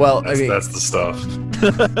 Well, that's, I mean, that's the stuff.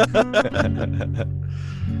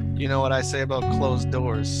 You know what I say about closed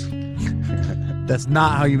doors? That's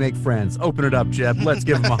not how you make friends. Open it up, Jeb. Let's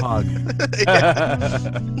give him a hug.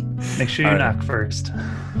 make sure you All right. knock first.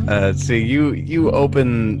 so you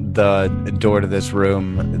open the door to this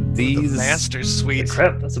room. The These master's Hey, suite.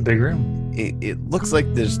 crap, that's a big room. it looks like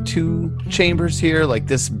there's 2 chambers here, like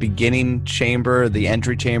this beginning chamber, the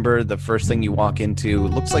entry chamber. The first thing you walk into,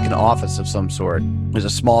 it looks like an office of some sort. There's a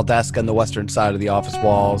small desk on the western side of the office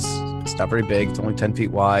walls. It's not very big. It's only 10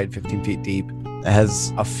 feet wide, 15 feet deep. It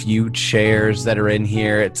has a few chairs that are in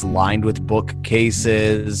here. It's lined with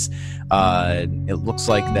bookcases. It looks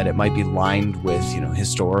like that it might be lined with,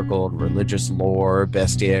 historical and religious lore,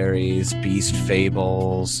 bestiaries, beast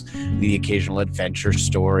fables, the occasional adventure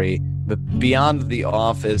story. But beyond the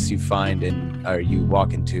office, you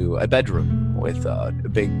walk into a bedroom with a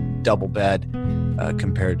big double bed,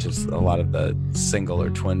 compared to a lot of the single or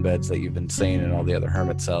twin beds that you've been seeing in all the other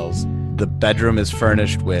hermit cells. The bedroom is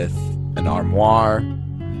furnished with an armoire,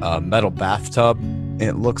 a metal bathtub.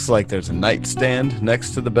 It looks like there's a nightstand next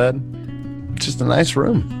to the bed. Just a nice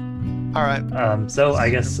room. All right. So I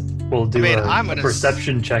guess we'll do I'm a gonna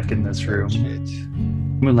perception check in this room. Shit.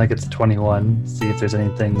 Moonlight gets 21. See if there's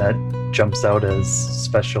anything that jumps out as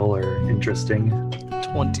special or interesting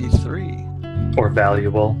 23. or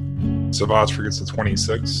valuable. Savatri gets a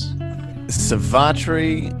 26.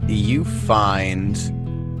 Savatri, you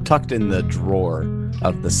find tucked in the drawer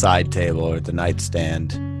of the side table or the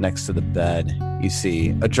nightstand next to the bed, you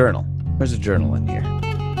see a journal. There's a journal in here.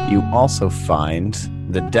 You also find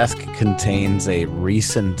the desk contains a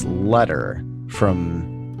recent letter from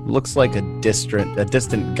looks like a distant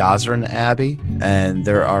Gazran Abbey, and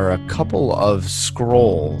there are a couple of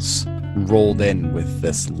scrolls rolled in with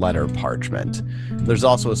this letter parchment. There's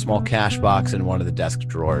also a small cash box in one of the desk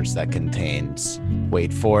drawers that contains,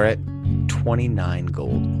 wait for it, 29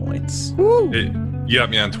 gold points. You got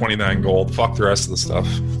me on 29 gold. Fuck the rest of the stuff.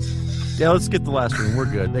 Yeah, let's get the last room. We're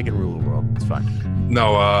good. They can rule the world. It's fine.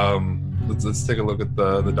 No, let's take a look at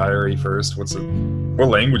the diary first. What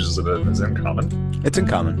language is it in? Is it in common? It's in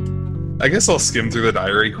common. I guess I'll skim through the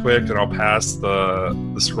diary quick, and I'll pass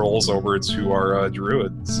the scrolls over to our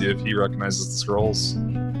druid, see if he recognizes the scrolls.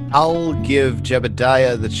 I'll give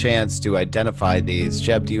Jebediah the chance to identify these.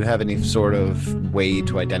 Jeb, do you have any sort of way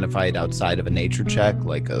to identify it outside of a nature check,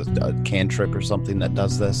 like a cantrip or something that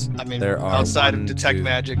does this? I mean, there are outside one, of detect two-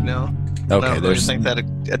 magic, no. Okay, No, there's I think that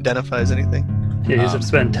identifies anything. Yeah, you just have to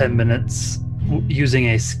spend 10 minutes using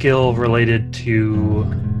a skill related to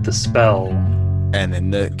the spell. and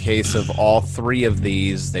in the case of all three of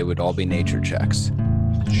these, they would all be nature checks.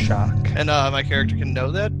 Shock. And my character can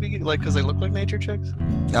know that, because they look like nature checks?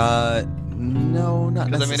 No, not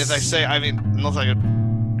Because, I mean, if I say, unless I could...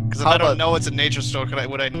 Because if How I don't about- know it's a nature store,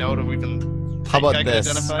 would I know to even... How about I can this?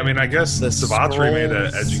 identify? I mean, I guess The Savatri made an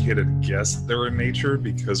scrolls- educated guess that they're in nature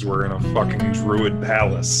because we're in a fucking druid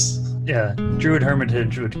palace. Yeah, Druid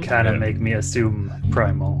Hermitage would kind of Yeah. make me assume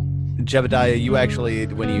primal. Jebediah, you actually,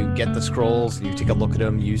 when you get the scrolls and you take a look at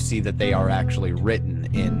them, you see that they are actually written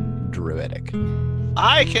in Druidic.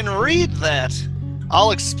 I can read that!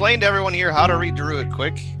 I'll explain to everyone here how to read Druid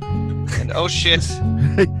quick. And oh shit.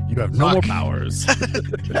 You have no more Fuck. powers.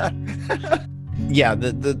 Yeah,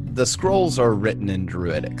 the scrolls are written in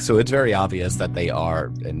Druidic, so it's very obvious that they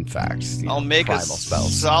are, in fact, I'll make a primal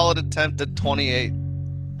spells. solid attempt at 28.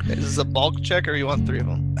 Is this a bulk check, or you want 3 of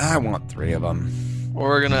them? I want 3 of them. Or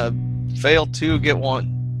we're gonna fail 2, get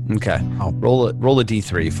 1. Okay, I'll roll a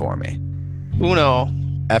d3 for me. Uno.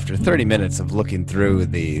 After 30 minutes of looking through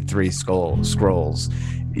the 3 scrolls,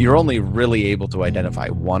 you're only really able to identify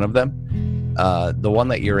one of them. The one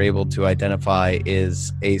that you're able to identify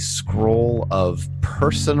is a scroll of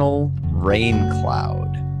personal rain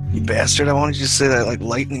cloud. You bastard, I wanted you to say that like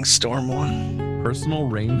lightning storm one. Personal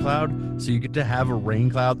rain cloud. So you get to have a rain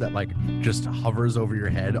cloud that like just hovers over your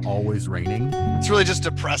head, always raining. It's really just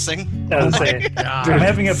depressing. I would say, God. I'm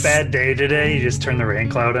having a bad day today. You just turn the rain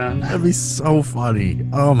cloud on. That'd be so funny.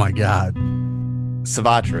 Oh my god.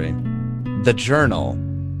 Savatri, the journal.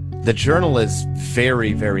 The journal is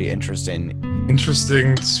very, very interesting.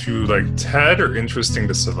 Interesting to like Ted or interesting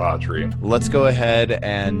to Savatri? Let's go ahead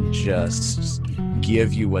and just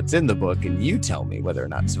give you what's in the book, and you tell me whether or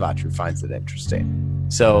not Savatri finds it interesting.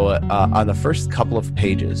 So, on the first couple of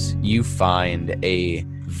pages, you find a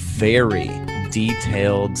very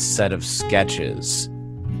detailed set of sketches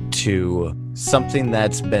to something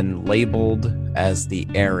that's been labeled as the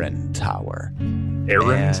Arran Tower.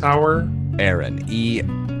 Aaron And- Tower? Arran,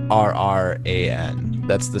 Erran.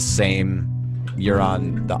 That's the same. You're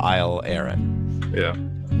on the Isle Arran Yeah.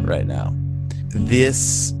 right now.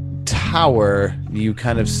 This tower, you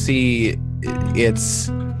kind of see, it's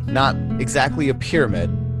not exactly a pyramid.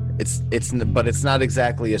 But it's not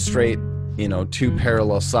exactly a straight, 2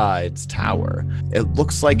 parallel sides tower. It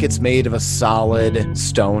looks like it's made of a solid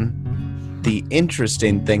stone. The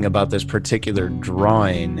interesting thing about this particular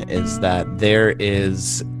drawing is that there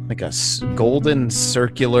is like a golden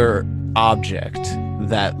circular object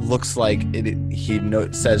that looks like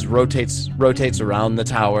says rotates around the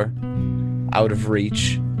tower, out of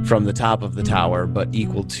reach from the top of the tower, but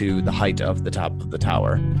equal to the height of the top of the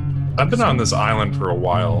tower. I've been on this island for a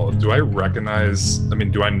while. Do I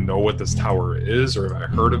do I know what this tower is, or have I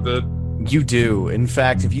heard of it? You do. In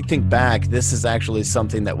fact, if you think back, this is actually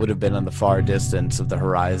something that would have been on the far distance of the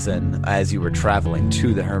horizon as you were traveling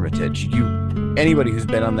to the Hermitage. Anybody who's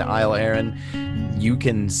been on the Isle Arran, you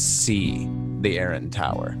can see the Arran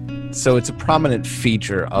Tower. So it's a prominent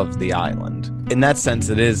feature of the island. In that sense,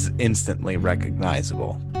 it is instantly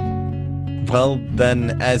recognizable. Well,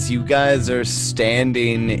 then, as you guys are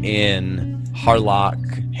standing in Harlock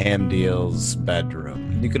Hamdeal's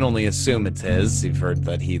bedroom, you can only assume it's his. You've heard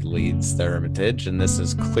that he leads the Hermitage, and this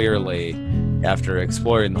is clearly, after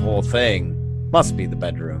exploring the whole thing, must be the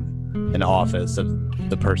bedroom and office of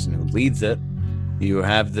the person who leads it. You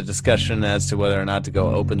have the discussion as to whether or not to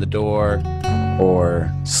go open the door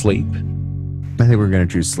or sleep. I think we're gonna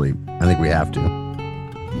choose sleep. I think we have to.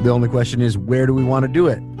 The only question is, where do we want to do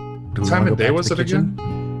it? Do What we time wanna of go day back was to it the kitchen?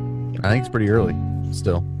 again? I think it's pretty early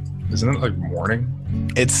still. Isn't it like morning?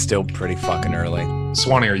 It's still pretty fucking early.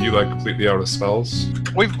 Swanee, are you like completely out of spells?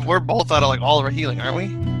 We're both out of like all of our healing, aren't we?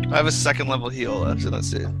 I have a 2nd level heal, actually,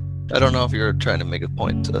 that's it. I don't know if you're trying to make a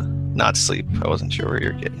point to not sleep. I wasn't sure where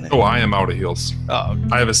you're getting it. Oh, I am out of heals. Oh,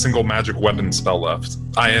 I have a single magic weapon spell left.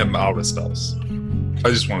 I am out of spells. I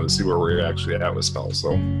just wanted to see where we're actually at with spells,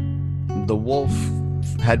 though. The wolf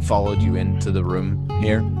had followed you into the room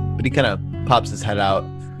here, but he kind of pops his head out.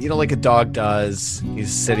 You know, like a dog does.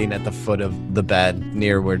 He's sitting at the foot of the bed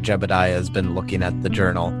near where Jebediah has been looking at the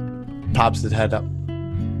journal. Pops his head up,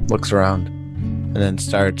 looks around, and then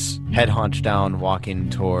starts head hunched down, walking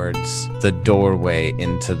towards the doorway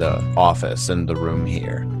into the office and the room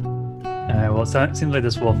here. Well, it seems like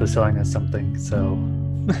this wolf is telling us something, so...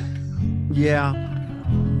 Yeah,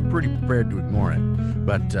 pretty prepared to ignore it,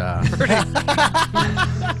 but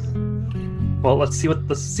Well, let's see what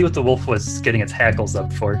the wolf was getting its hackles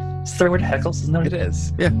up for. Is the right word hackles? Isn't It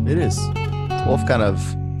is. yeah, it is. Wolf kind of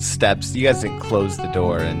steps. You guys didn't close the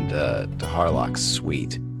door into Harlock's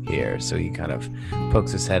suite here, so he kind of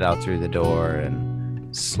pokes his head out through the door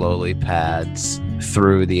and slowly pads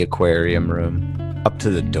through the aquarium room up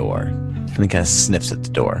to the door. And he kind of sniffs at the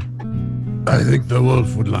door. I think the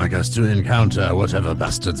wolf would like us to encounter whatever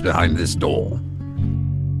bastard's behind this door.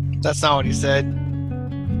 that's not what he said.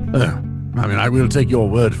 I mean, I will take your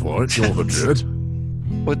word for it. You're the druid.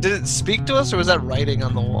 Well, did it speak to us, or was that writing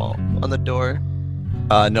on the wall, on the door?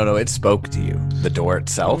 No, it spoke to you. The door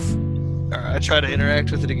itself. I try to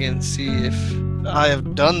interact with it again, see if I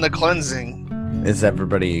have done the cleansing. Is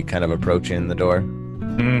everybody kind of approaching the door?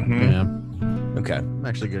 Mm-hmm. Yeah, Okay. I'm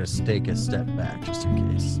actually gonna take a step back just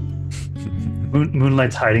in case.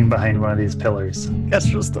 Moonlight's hiding behind one of these pillars.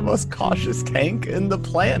 Kestrel's the most cautious tank in the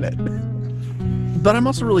planet. But I'm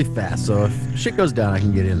also really fast, so if shit goes down, I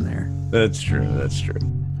can get in there. That's true.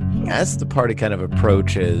 As the party kind of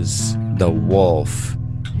approaches, the wolf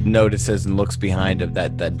notices and looks behind him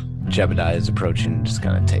that Jebediah is approaching and just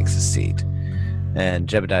kind of takes a seat. And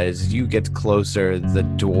Jebediah, as you get closer, the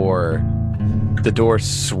door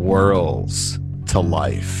swirls to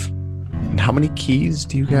life. And how many keys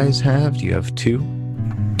do you guys have? Do you have two?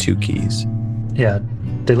 2 keys. Yeah,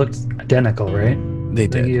 they looked identical, right? They I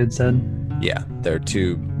think did. you had said. Yeah, they're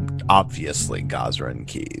 2 obviously Gazran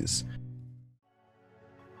keys.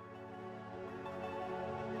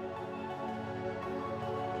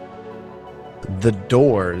 The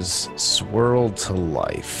doors swirl to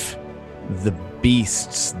life. The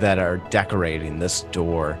beasts that are decorating this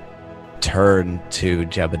door turn to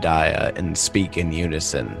Jebediah and speak in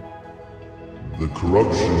unison. The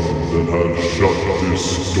corruption that has shut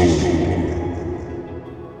this door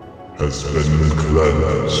has been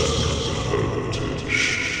cleansed of heritage.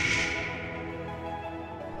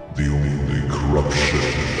 The only corruption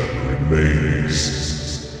that remains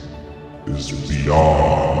is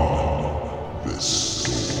beyond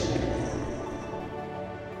this door.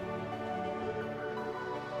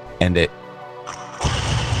 And it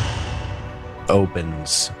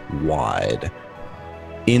opens wide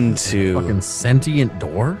into... Fucking sentient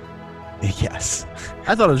door? Yes.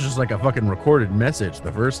 I thought it was just like a fucking recorded message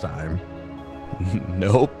the first time.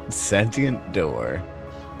 Nope. Sentient door.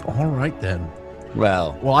 All right then.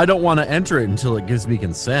 Well, Well, I don't want to enter it until it gives me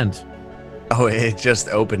consent. oh, it just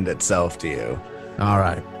opened itself to you. All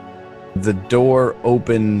right. The door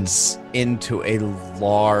opens into a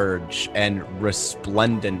large and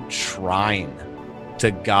resplendent shrine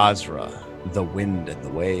to Gazra, the wind and the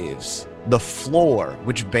waves. The floor,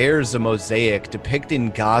 which bears a mosaic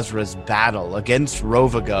depicting Gazra's battle against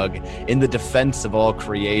Rovagug in the defense of all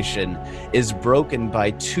creation, is broken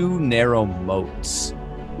by 2 narrow moats,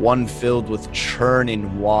 one filled with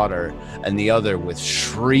churning water and the other with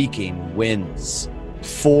shrieking winds.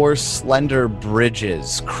 4 slender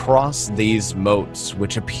bridges cross these moats,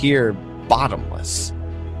 which appear bottomless.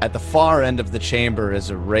 At the far end of the chamber is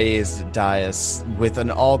a raised dais with an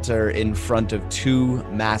altar in front of 2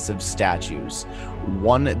 massive statues.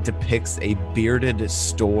 One depicts a bearded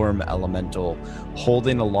storm elemental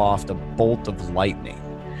holding aloft a bolt of lightning.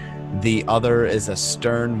 The other is a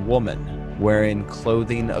stern woman wearing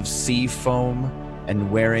clothing of sea foam and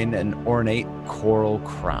wearing an ornate coral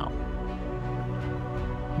crown.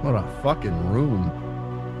 What a fucking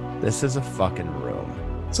room. This is a fucking room.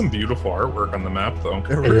 Some beautiful artwork on the map, though. It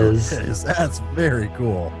really really is. is. That's very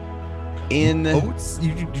cool. In Moats?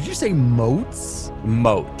 Did you say moats?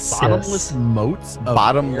 moats. Bottomless moats? Of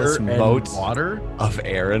Bottomless air and moats. water? Of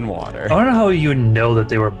air and water. I don't know how you would know that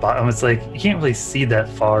they were bottom. It's like you can't really see that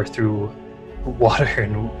far through water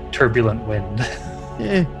and turbulent wind.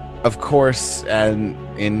 Eh. Of course, and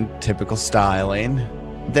in typical styling,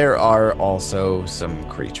 there are also some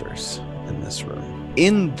creatures in this room.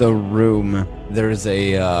 In the room, there's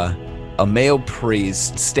a male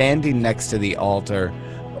priest standing next to the altar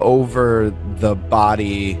over the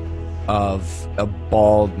body of a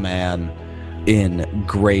bald man in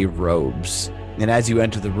gray robes. And as you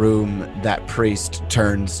enter the room, that priest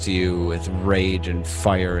turns to you with rage and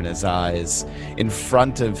fire in his eyes. In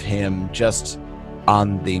front of him, just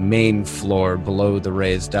on the main floor below the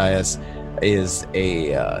raised dais, is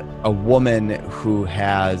a woman who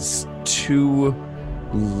has 2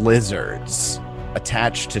 lizards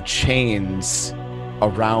attached to chains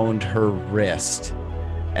around her wrist,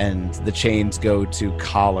 and the chains go to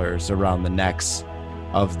collars around the necks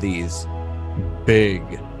of these big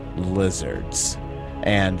lizards,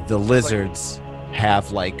 and the lizards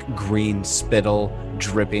have like green spittle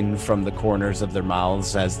dripping from the corners of their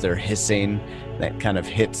mouths as they're hissing. That kind of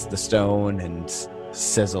hits the stone and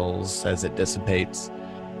sizzles as it dissipates.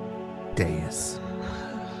 Dais.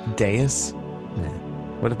 Dais? Yeah.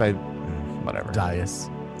 What if I... whatever. Dais.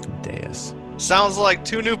 Dais. Sounds like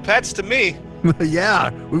 2 new pets to me.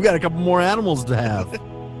 Yeah, we've got a couple more animals to have.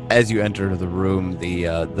 As you enter the room,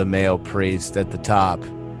 the male priest at the top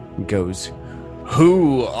goes,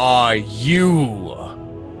 "Who are you?"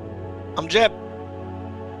 I'm Jeb.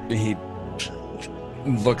 He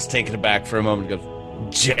looks taken aback for a moment and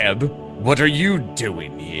goes, "Jeb, what are you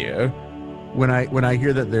doing here?" When I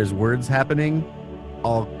hear that there's words happening,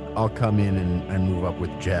 I'll come in and move up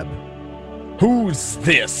with Jeb. "Who's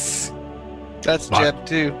this?" That's Jeb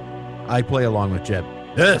too. I play along with Jeb.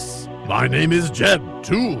 Yes, my name is Jeb,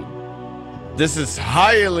 too. "This is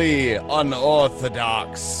highly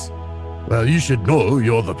unorthodox." Well, you should know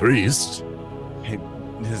you're the priest.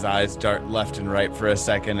 His eyes dart left and right for a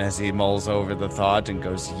second as he mulls over the thought and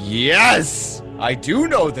goes, "Yes, I do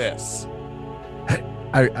know this."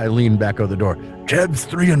 I lean back over the door. Jeb's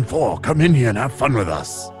 3 and 4. Come in here and have fun with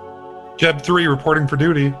us. Jeb 3 reporting for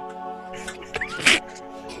duty.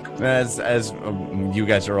 As you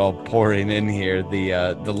guys are all pouring in here,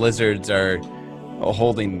 the lizards are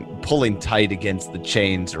pulling tight against the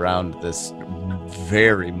chains around this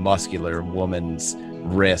very muscular woman's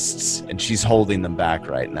wrists, and she's holding them back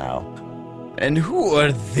right now. "And who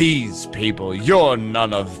are these people? You're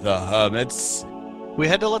none of the hermits." We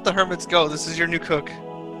had to let the hermits go. This is your new cook.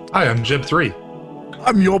 Hi, I'm Jeb 3.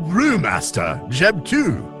 I'm your brewmaster, Jeb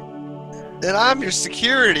 2. And I'm your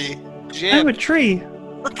security, Jeb. I'm a tree.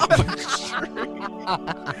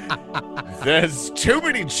 There's too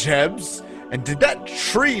many Jebs, and did that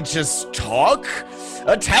tree just talk?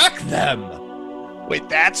 Attack them! Wait,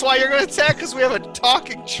 that's why you're going to attack? Because we have a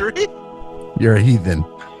talking tree? You're a heathen.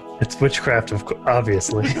 It's witchcraft,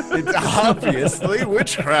 obviously. It's obviously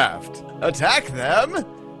witchcraft. Attack them?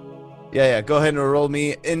 Yeah, go ahead and roll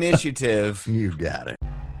me initiative. You got it.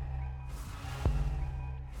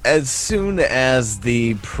 As soon as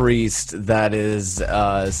the priest that is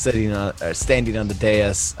standing on the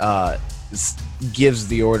dais gives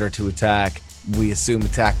the order to attack, we assume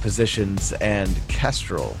attack positions, and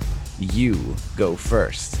Kestrel, you go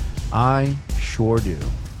first. I sure do.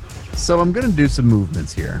 So I'm going to do some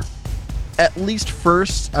movements here. At least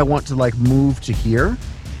first, I want to move to here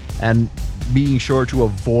and being sure to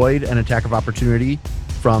avoid an attack of opportunity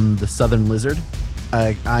from the southern lizard.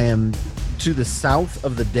 I am to the south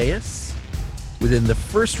of the dais, within the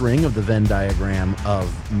first ring of the Venn diagram of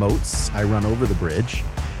moats. I run over the bridge.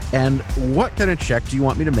 And what kind of check do you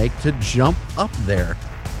want me to make to jump up there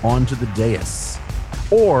onto the dais?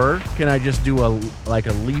 Or can I just do a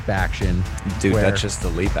leap action? Dude, that's just the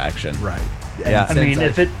leap action. Right. Yeah. I mean,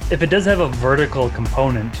 if it does have a vertical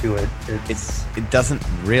component to it, It doesn't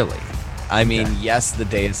really. I mean, yes, the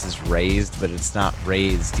dais is raised, but it's not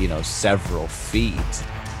raised, several feet.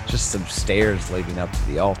 Just some stairs leading up to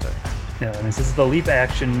the altar. Yeah, I mean, since the leap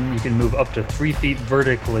action, you can move up to 3 feet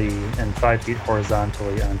vertically and 5 feet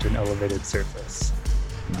horizontally onto an elevated surface.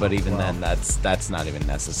 But even then, that's not even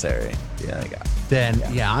necessary.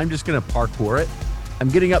 Yeah, I'm just going to parkour it. I'm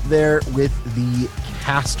getting up there with the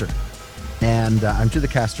caster. And I'm to the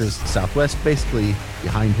caster's southwest, basically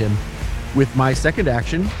behind him. With my second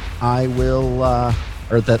action, I will,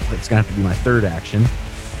 that's going to have to be my third action.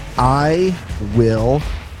 I will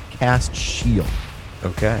cast shield.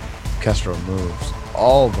 Okay. Kestrel moves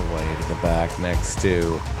all the way to the back next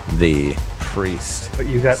to the priest. But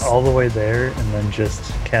you got all the way there and then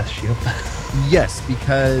just cast shield. Yes,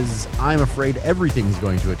 because I'm afraid everything's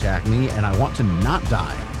going to attack me, and I want to not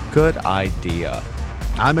die. Good idea.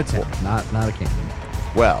 I'm a tank, not a cannon.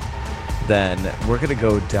 Well, then we're gonna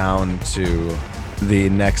go down to the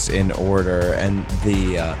next in order, and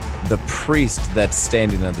the priest that's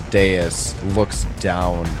standing on the dais looks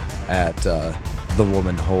down at the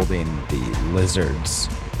woman holding the lizards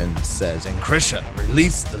and says, "Encrisha,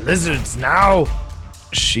 release the lizards now!"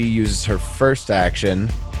 She uses her first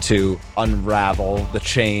action to unravel the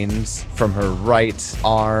chains from her right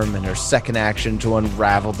arm, and her second action to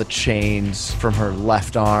unravel the chains from her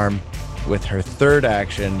left arm. With her third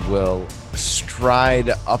action, will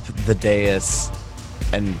stride up the dais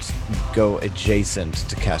and go adjacent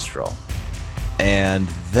to Kestrel. And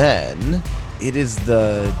then it is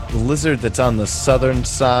the lizard that's on the southern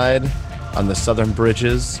side, on the southern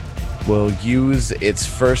bridges, will use its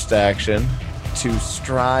first action to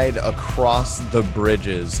stride across the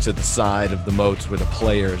bridges to the side of the moats where the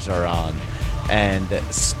players are on, and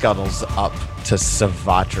scuttles up to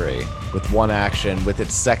Savatri with one action. With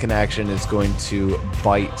its second action is going to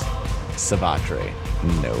bite Savatri.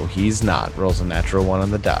 No, he's not. Rolls a natural 1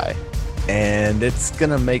 on the die. And it's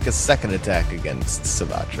gonna make a second attack against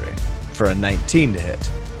Savatri for a 19 to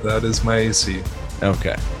hit. That is my AC.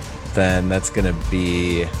 Okay. Then that's gonna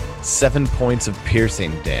be 7 points of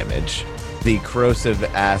piercing damage. The corrosive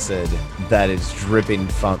acid that is dripping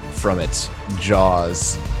from its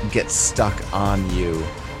jaws gets stuck on you.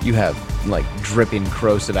 You have like dripping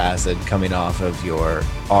corrosive acid coming off of your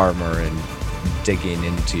armor and digging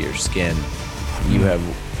into your skin. You have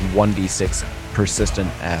 1d6 persistent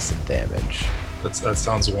acid damage. That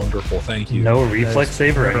sounds wonderful. Thank you. No reflex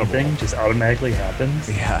save or incredible. anything, just automatically happens.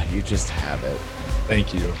 Yeah, you just have it.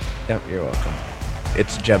 Thank you. Yep, you're welcome.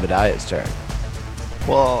 It's Jebediah's turn.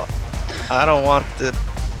 Well, I don't want the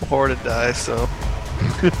whore to die, so.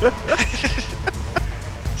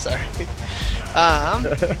 Sorry.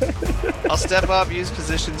 I'll step up, use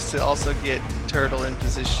positions to also get Turtle in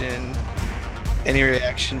position. Any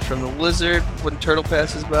reaction from the lizard when Turtle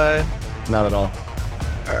passes by? Not at all.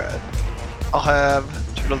 Alright. I'll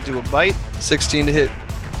have Turtle do a bite. 16 to hit.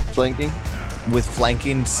 Flanking. With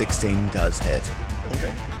flanking, 16 does hit.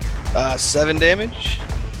 Okay. 7 damage.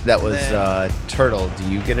 That was Then- Turtle. Do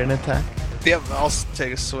you get an attack? Yep, I'll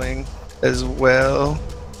take a swing as well.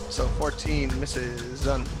 So 14 misses.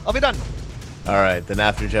 Done. I'll be done. All right, then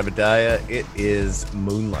after Jebediah, it is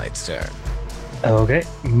Moonlight's turn. Okay,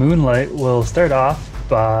 Moonlight will start off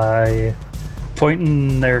by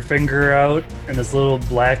pointing their finger out, and this little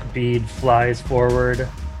black bead flies forward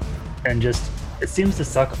and just, it seems to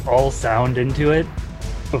suck all sound into it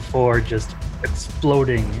before just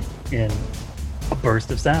exploding in a burst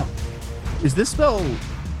of sound. Is this spell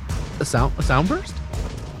a sound burst?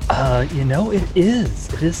 You know, it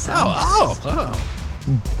is. It is sound.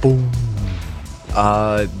 Boom.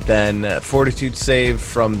 Then Fortitude save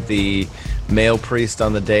from the male priest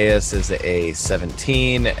on the dais is a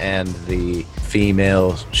 17, and the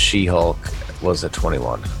female She-Hulk was a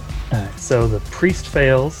 21. Alright, so the priest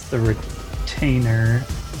fails, the retainer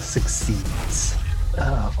succeeds.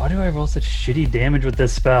 Why do I roll such shitty damage with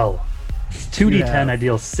this spell? It's 2d10, I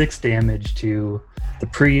deal 6 damage to the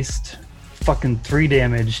priest, fucking 3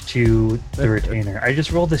 damage to the retainer. I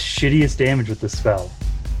just rolled the shittiest damage with this spell.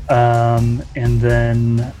 And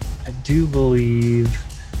then I do believe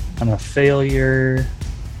on a failure,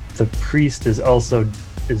 the priest is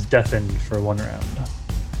deafened for 1 round.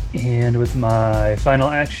 And with my final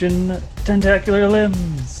action, tentacular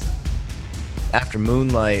limbs. After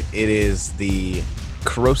Moonlight, it is the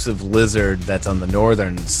corrosive lizard that's on the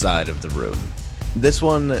northern side of the room. This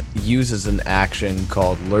one uses an action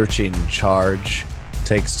called Lurching Charge.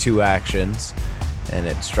 Takes 2 actions, and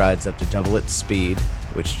it strides up to double its speed,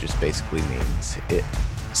 which just basically means it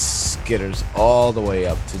skitters all the way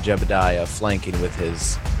up to Jebediah, flanking with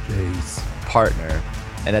his partner.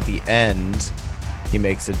 And at the end, he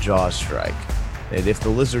makes a jaw strike. And if the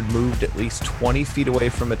lizard moved at least 20 feet away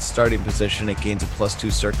from its starting position, it gains a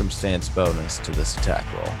 +2 circumstance bonus to this attack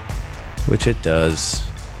roll, which it does.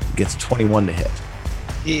 Gets 21 to hit.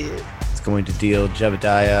 Yeah. It's going to deal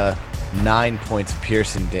Jebediah 9 points of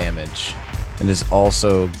piercing damage, and is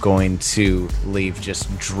also going to leave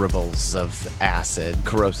just dribbles of acid,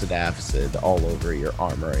 corrosive acid, all over your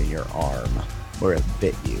armor and your arm where it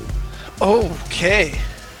bit you. Okay.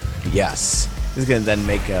 Yes. He's going to then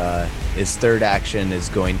make his third action is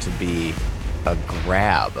going to be a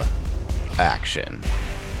grab action.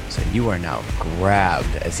 So you are now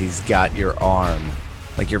grabbed as he's got your arm,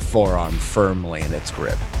 like your forearm, firmly in its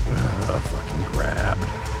grip. Fucking grabbed.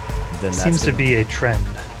 Then that's Seems to gonna- be a trend.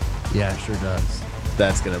 Yeah, it sure does.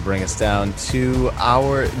 That's going to bring us down to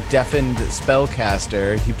our deafened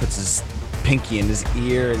spellcaster. He puts his pinky in his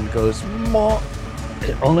ear and goes, "Maw."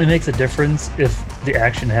 It only makes a difference if the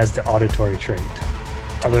action has the auditory trait.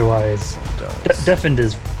 Otherwise, deafened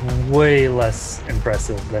is way less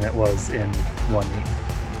impressive than it was in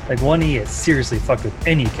 1E. Like 1E, it seriously fucked with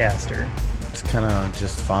any caster. It's kind of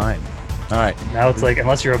just fine. All right. Now it's like,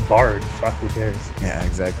 unless you're a bard, fuck, who cares? Yeah,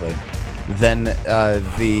 exactly. Then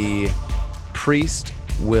the priest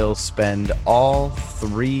will spend all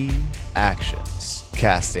 3 actions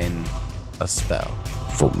casting a spell.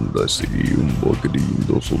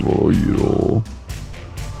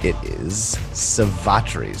 It is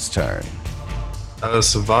Savatri's turn.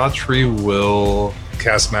 Savatri will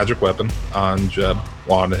cast Magic Weapon on Jeb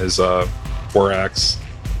on his 4-axe.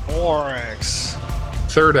 4x.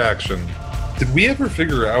 Third action. Did we ever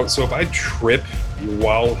figure out, so if I trip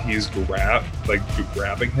while he's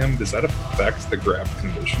grabbing him, does that affect the grab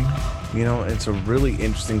condition? You know, it's a really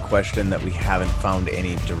interesting question that we haven't found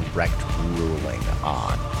any direct ruling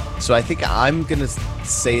on. So I think I'm going to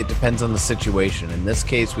say it depends on the situation. In this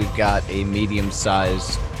case, we've got a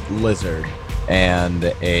medium-sized lizard and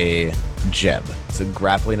a Jeb. So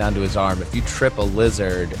grappling onto his arm. If you trip a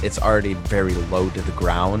lizard, it's already very low to the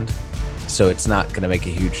ground, so it's not going to make a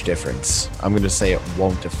huge difference. I'm going to say it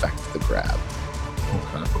won't affect the grab.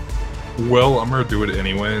 Okay. Well, I'm going to do it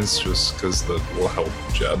anyways, just because that will help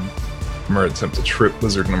Jeb. I'm going to attempt to trip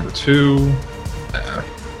lizard number 2.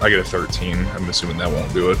 I get a 13. I'm assuming that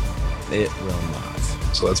won't do it. It will not.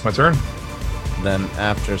 So that's my turn. Then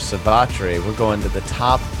after Savatri, we're going to the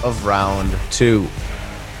top of round 2.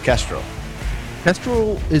 Kestrel.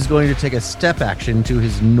 Kestrel is going to take a step action to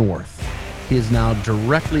his north. He is now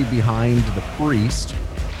directly behind the priest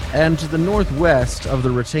and to the northwest of the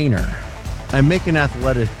retainer. I make an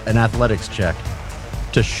athletics check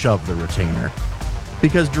to shove the retainer,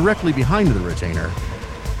 because directly behind the retainer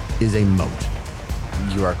is a moat.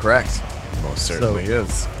 You are correct. Most certainly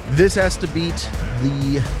is. This has to beat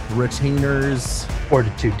the retainer's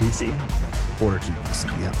Fortitude DC. Fortitude DC,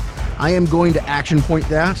 yeah. I am going to action point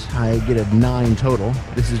that. I get a 9 total.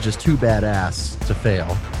 This is just too badass to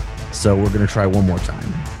fail. So we're going to try one more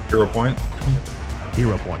time. Hero point.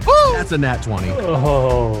 Hero point. That's a nat 20.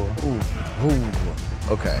 Oh.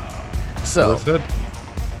 Ooh. Okay. So Worth it?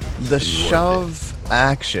 the shove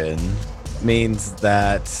action means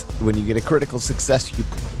that when you get a critical success, you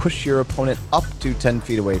push your opponent up to 10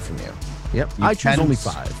 feet away from you. Yep. You I choose can- only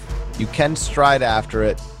 5. You can stride after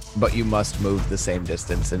it, but you must move the same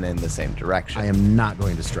distance and in the same direction. I am not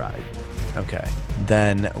going to stride. Okay.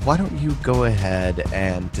 Then why don't you go ahead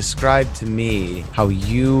and describe to me how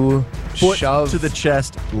you Foot shove to the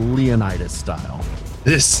chest, Leonidas style.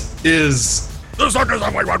 This is the circus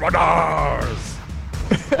of Waywood Wonders!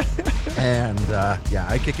 And yeah,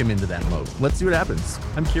 I kick him into that moat. Let's see what happens.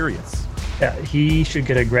 I'm curious. Yeah, he should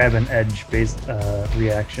get a grab and edge based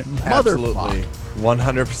reaction. absolutely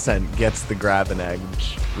 100% gets the grab and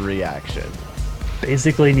edge reaction.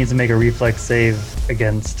 Basically needs to make a reflex save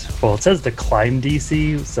against, well, it says the climb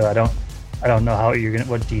DC, so I don't know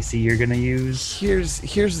what DC you're gonna use. Here's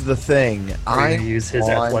the thing. Are you gonna use his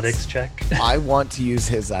athletics check? I want to use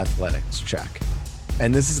his athletics check.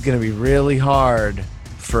 And this is going to be really hard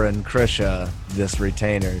for Encrisha, this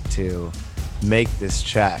retainer, to make this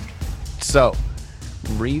check. So,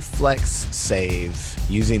 reflex save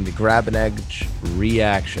using the grab and edge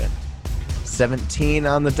reaction. 17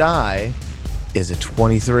 on the die is a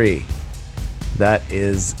 23. That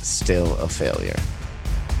is still a failure.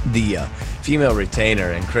 The female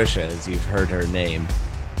retainer, Encrisha, as you've heard her name,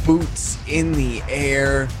 boots in the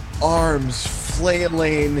air, arms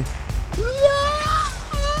flailing,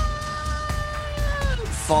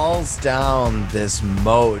 falls down this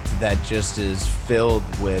moat that just is filled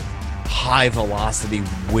with high velocity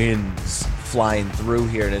winds flying through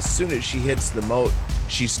here. And as soon as she hits the moat,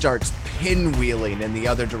 she starts pinwheeling in the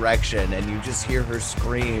other direction, and you just hear her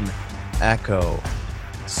scream echo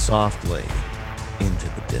softly into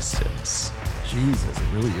the distance. Jesus, it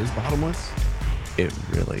really is bottomless? It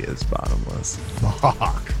really is bottomless.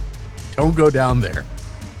 Fuck. Don't go down there.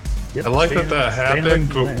 Yep, I like stay- that stay happened, away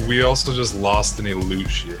from but there. we also just lost any loot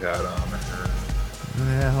she had on her.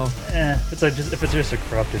 Well, If it's just a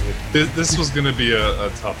corrupted with This was going to be a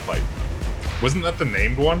tough fight. Wasn't that the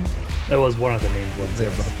named one? that was one of the named ones. they're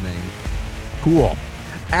both named. Cool.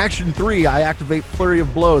 Action 3, I activate Flurry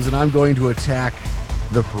of Blows, and I'm going to attack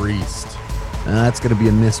the priest. That's going to be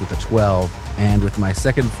a miss with a 12. And with my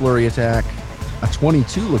second flurry attack, a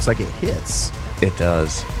 22 looks like it hits. It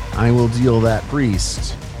does. I will deal that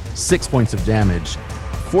priest 6 points of damage.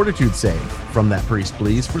 Fortitude save from that priest,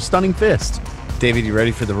 please, for Stunning Fist. David, you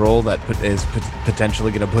ready for the roll that is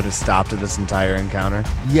potentially going to put a stop to this entire encounter?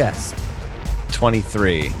 Yes,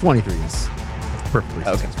 23. 23 is perfectly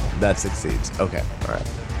Okay, successful. that succeeds. Okay, all right.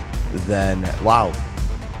 Then, wow.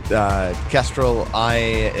 Kestrel, I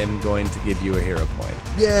am going to give you a hero point.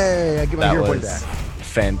 Yay, I get my That hero point was back.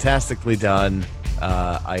 fantastically done.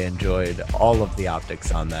 I enjoyed all of the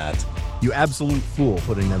optics on that. You absolute fool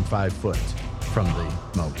putting them 5 foot from the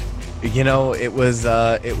moat. You know, it was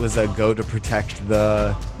a go to protect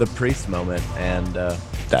the priest moment, and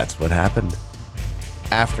that's what happened.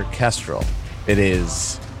 After Kestrel, it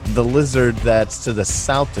is the lizard that's to the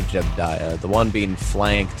south of Jebediah, the one being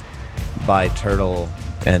flanked by Turtle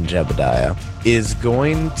and Jebediah, is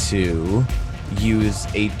going to use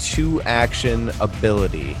a 2-action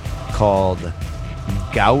ability called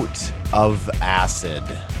Gout of Acid.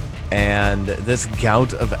 And this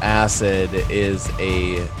Gout of Acid is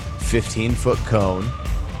a 15-foot cone.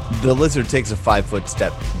 The lizard takes a 5-foot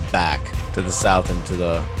step back to the south and to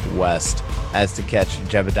the west as to catch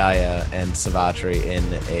Jebediah and Savatri in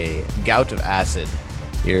a Gout of Acid.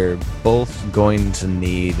 You're both going to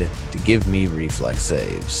need to give me reflex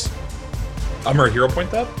saves. I'm going to hero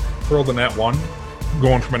point that. Rolled a nat 1.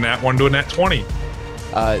 Going from a nat 1 to a nat 20.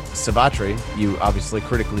 Savatri, you obviously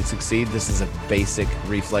critically succeed. This is a basic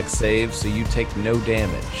reflex save, so you take no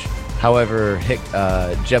damage. However,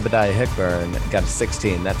 Jebediah Hickburn got a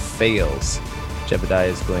 16. That fails. Jebediah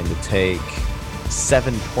is going to take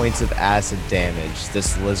 7 points of acid damage.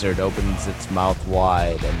 This lizard opens its mouth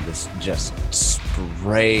wide, and this just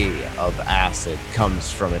spray of acid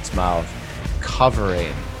comes from its mouth,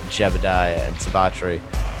 covering Jebediah and Savatri.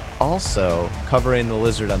 Also covering the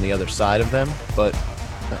lizard on the other side of them, but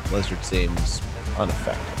that lizard seems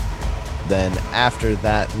unaffected. Then after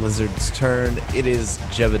that lizard's turn, it is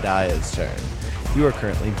Jebediah's turn. You are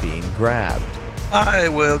currently being grabbed. I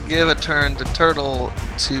will give a turn to Turtle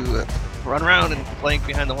to run around and flank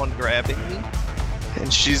behind the one grabbing me.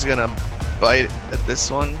 And she's gonna bite at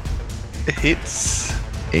this one. It hits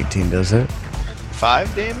 18 does it.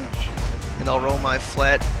 5 damage. And I'll roll my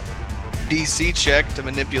flat DC check to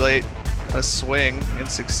manipulate a swing and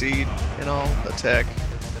succeed, and I'll attack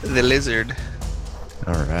the lizard.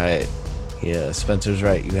 All right. Yeah, Spencer's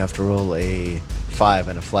right. You have to roll a 5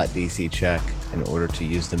 and a flat DC check in order to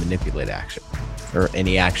use the manipulate action, or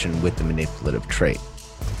any action with the manipulative trait.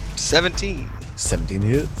 17. 17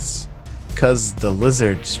 hits. Because the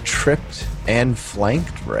lizard's tripped and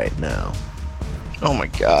flanked right now. Oh my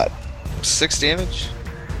god. 6 damage?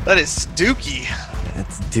 That is dookie.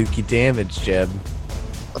 That's dookie damage, Jeb.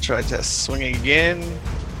 I'll try to swinging again.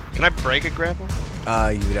 Can I break a grapple?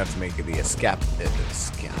 You would have to make it the escape action.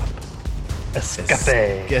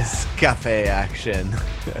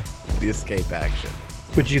 The escape action.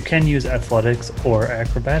 Which you can use athletics or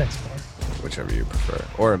acrobatics for. Whichever you prefer.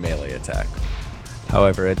 Or a melee attack.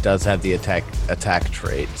 However, it does have the attack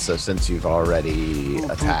trait, so since you've already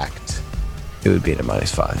attacked, it would be at a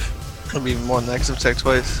 -5. It'll be more than that 'cause I've attacked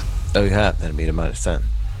twice. Oh, yeah, that'd be at a -10.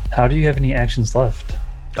 How do you have any actions left?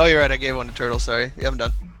 Oh, you're right. I gave one to Turtle. Sorry. Yeah, I'm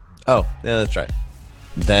done. Oh, yeah, that's right.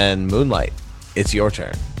 Then Moonlight, it's your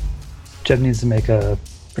turn. Jeb needs to make a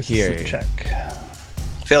persistent Here. check.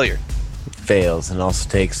 Failure. Fails and also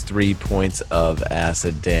takes 3 points of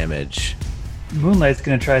acid damage. Moonlight's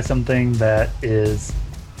going to try something that is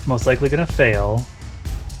most likely going to fail,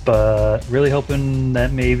 but really hoping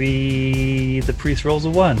that maybe the priest rolls a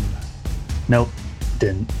 1. Nope,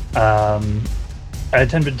 didn't. I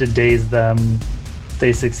attempted to daze them.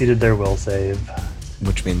 They succeeded their will save.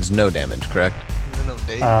 Which means no damage, correct? No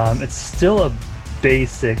date. It's still a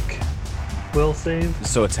basic will save,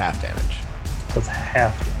 So it's half damage. so it's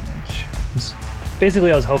half damage.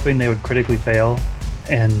 Basically, I was hoping they would critically fail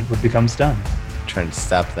and would become stunned. Trying to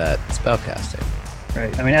stop that spell casting.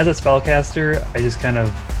 Right. I mean, as a spellcaster, I just kind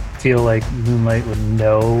of feel like Moonlight would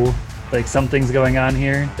know, like, something's going on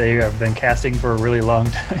here. They have been casting for a really long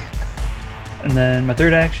time. And then my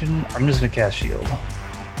third action, I'm just going to cast Shield.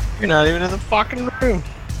 You're not even in the fucking room.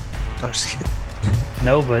 I'm just kidding.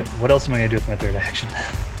 No, but what else am I going to do with my third action?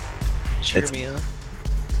 Cheer It's- me up.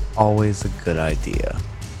 Always a good idea.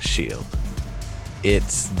 Shield.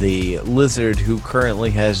 It's the lizard who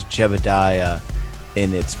currently has Jebediah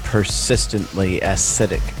in its persistently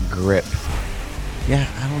acidic grip. Yeah,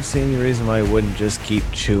 I don't see any reason why he wouldn't just keep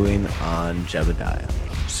chewing on Jebediah.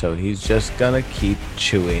 So he's just gonna keep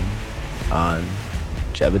chewing on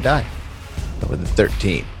Jebediah with a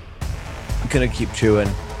 13. Gonna keep chewing.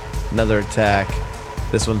 Another attack.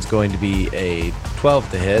 This one's going to be a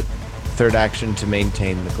 12 to hit. Third action to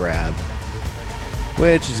maintain the grab.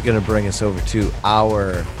 Which is going to bring us over to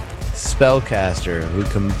our spellcaster who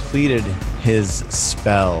completed his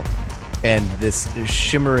spell. And this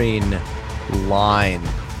shimmering line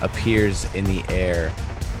appears in the air.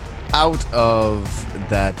 Out of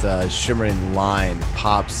that shimmering line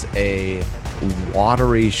pops a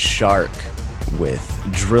watery shark with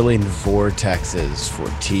drilling vortexes for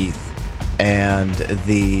teeth. And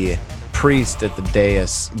the priest at the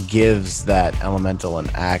dais gives that elemental an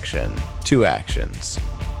action. 2 actions.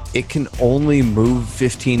 It can only move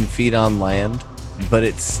 15 feet on land, but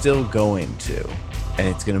it's still going to. And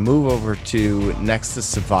it's going to move over to next to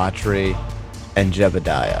Savatri and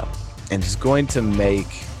Jebediah. And is going to make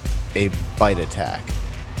a bite attack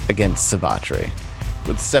against Savatri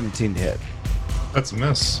with 17 to hit. That's a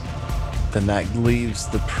miss. Then that leaves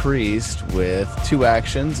the priest with 2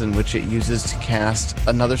 actions in which it uses to cast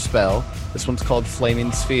another spell. This one's called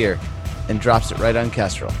Flaming Sphere, and drops it right on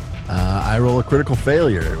Kestrel. I roll a critical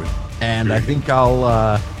failure, and I think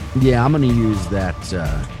I'm going to use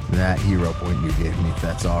that hero point you gave me, if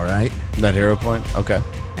that's all right, That hero point? Okay.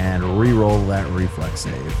 and re-roll that reflex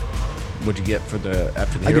save. What'd you get for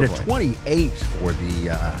after the I hero get a point? 28 for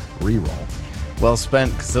the re-roll. Well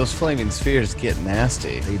spent, because those flaming spheres get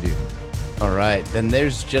nasty. They do. All right, then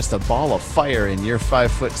there's just a ball of fire in your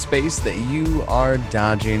 5-foot space that you are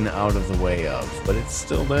dodging out of the way of, but it's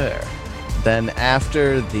still there. Then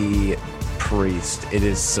after the priest, it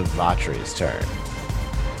is Savatri's turn.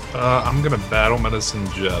 I'm gonna battle medicine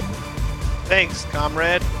Jeb. Thanks,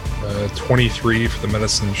 comrade. 23 for the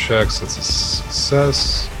medicine checks. That's a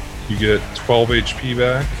success. You get 12 HP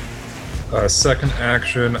back. Second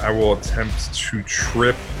action, I will attempt to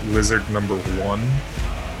trip lizard number 1,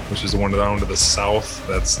 which is the one down to the south.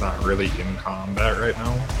 That's not really in combat right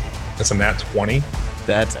now. That's a nat 20.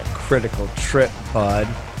 That's a critical trip, bud.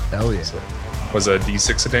 Hell yeah. Was a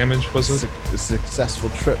d6 of damage, was it? A successful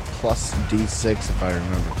trip plus D6, if I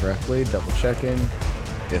remember correctly. Double checking.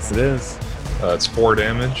 Yes, it is. It's 4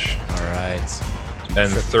 damage. All right.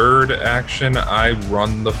 And third action, I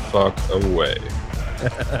run the fuck away.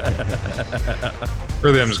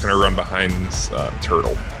 Really, I'm just gonna run behind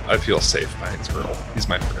Turtle. I feel safe behind Turtle. He's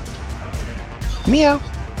my friend. Meow.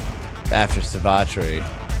 After Savatri,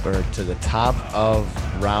 we're to the top of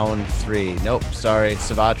round 3. Nope, sorry,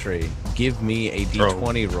 Savatri. Give me a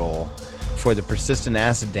D20 roll for the persistent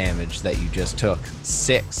acid damage that you just took.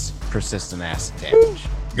 6 persistent acid damage.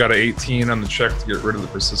 Got an 18 on the check to get rid of the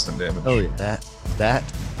persistent damage. Oh yeah. That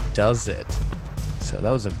does it. So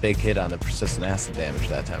that was a big hit on the persistent acid damage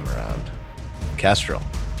that time around. Kestrel.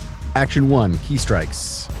 Action 1, key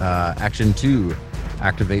strikes. Action 2,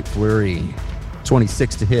 activate flurry.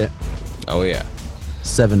 26 to hit, Oh yeah.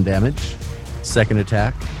 7 damage. Second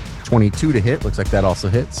attack, 22 to hit. Looks like that also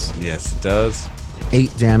hits. Yes, it does.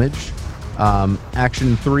 8 damage.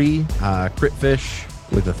 Action 3, crit fish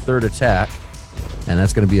with a third attack, and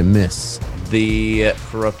that's going to be a miss. The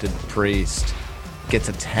corrupted priest gets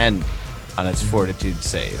a 10 on its fortitude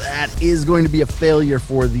save. That is going to be a failure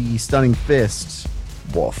for the stunning fist.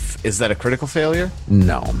 Woof. Is that a critical failure?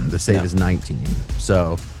 No, the save No. is 19.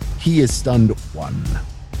 So he is stunned 1.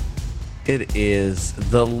 It is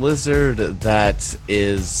the lizard that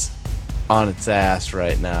is on its ass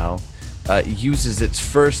right now. Uses its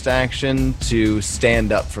first action to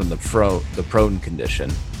stand up from the prone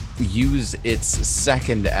condition. Use its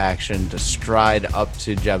second action to stride up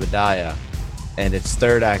to Jebediah. And its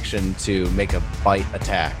third action to make a bite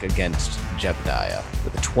attack against Jebediah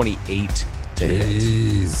with a 28 to hit.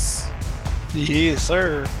 Jeez. Yes,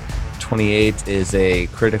 sir. 28 is a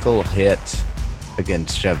critical hit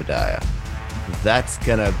against Jebediah. That's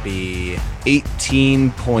gonna be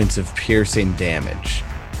 18 points of piercing damage.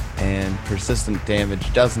 And persistent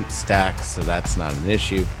damage doesn't stack, so that's not an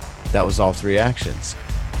issue. That was all 3 actions.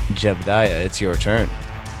 Jebediah, it's your turn.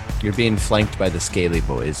 You're being flanked by the Scaly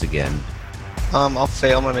Boys again. I'll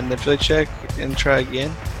fail my manipulate check and try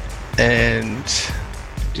again. And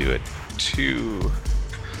do it.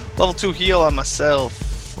 Level 2 heal on myself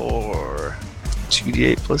for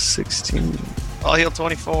 2d8 plus 16. I'll heal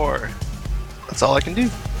 24. That's all I can do.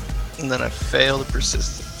 And then I fail the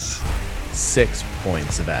persistence. 6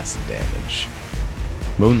 points of acid damage.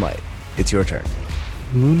 Moonlight, it's your turn.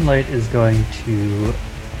 Moonlight is going to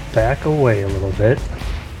back away a little bit,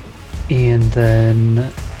 and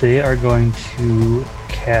then they are going to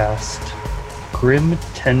cast Grim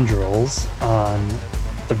Tendrils on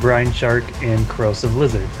the Brine Shark and Corrosive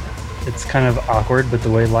Lizard. It's kind of awkward, but the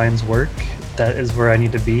way lines work, that is where I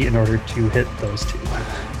need to be in order to hit those 2.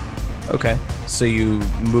 Okay. So you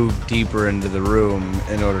move deeper into the room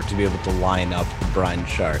in order to be able to line up the Brine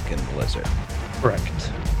Shark and the Lizard. Correct.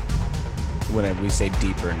 Whenever we say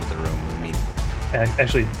deeper into the room, we mean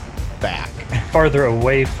Actually, back. farther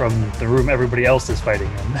away from the room everybody else is fighting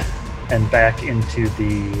in, and back into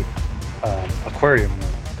the aquarium room.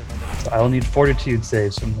 So I'll need fortitude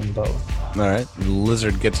saves from them both. All right. The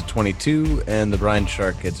Lizard gets a 22, and the Brine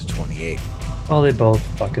Shark gets a 28. Well, they both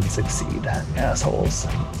fucking succeed, assholes.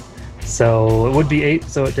 So it would be 8,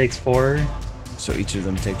 so it takes 4 So each of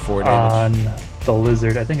them take 4 damage. on the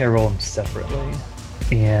lizard. I think I roll them separately.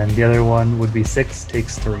 And the other one would be 6,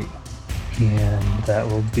 takes 3. And that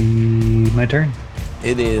will be my turn.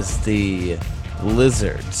 It is the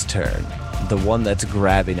lizard's turn, the one that's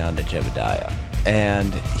grabbing onto Jebediah.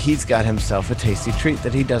 And he's got himself a tasty treat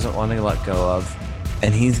that he doesn't want to let go of.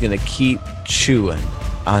 And he's going to keep chewing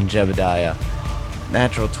on Jebediah.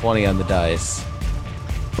 Natural 20 on the dice.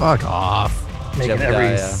 Fuck off. Making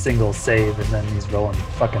every Jebediah. single save, and then he's rolling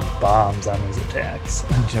fucking bombs on his attacks.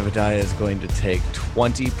 Jebediah is going to take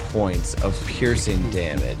 20 points of piercing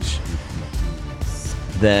damage.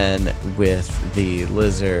 Then with the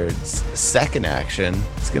lizard's second action,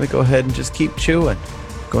 it's going to go ahead and just keep chewing.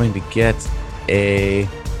 Going to get a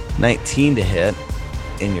 19 to hit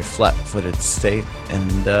in your flat-footed state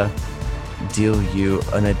and deal you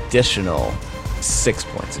an additional 6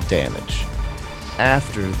 points of damage.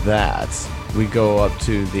 After that, we go up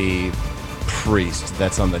to the priest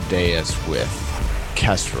that's on the dais with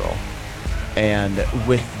Kestrel. And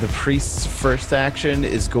with the priest's first action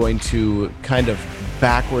is going to kind of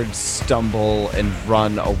backwards stumble and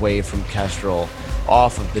run away from Kestrel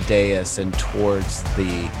off of the dais and towards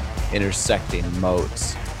the intersecting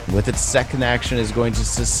moats. With its second action is going to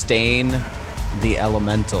sustain the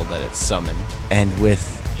elemental that it summoned. And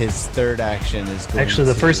with his third action is going Actually,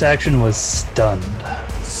 the to... first action was stunned.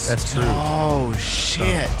 That's true. Oh,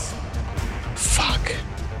 shit. Fuck.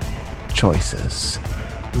 Choices.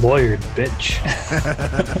 Lawyered, bitch.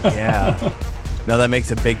 Yeah. No, that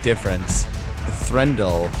makes a big difference.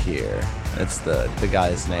 Threndel here, that's the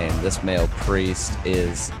guy's name. This male priest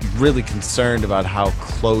is really concerned about how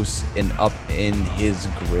close and up in his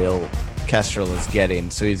grill Kestrel is getting.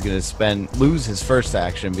 So he's going to lose his first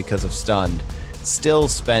action because of stunned. Still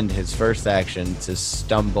spend his first action to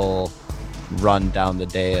stumble, run down the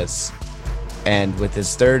dais, and with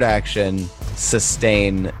his third action,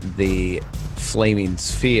 sustain the flaming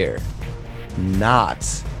sphere,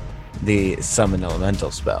 not the summon elemental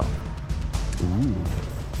spell. Ooh.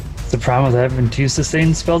 The problem with having 2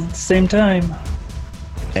 sustained spells at the same time.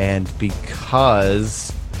 And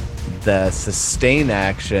because the sustain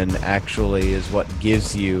action actually is what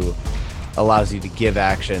allows you to give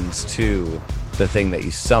actions to the thing that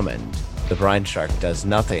you summoned, the brine shark does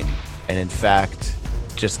nothing, and in fact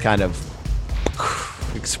just kind of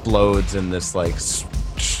explodes in this like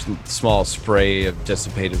small spray of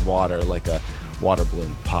dissipated water, like a water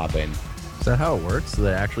balloon popping. Is that how it works? So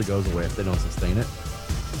that it actually goes away if they don't sustain it?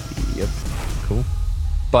 Yep. Cool.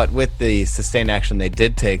 But with the sustain action they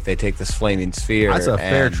take this flaming sphere. That's a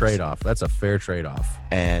fair trade-off. That's a fair trade-off.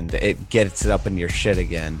 And it gets it up in your shit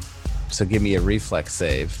again. So give me a reflex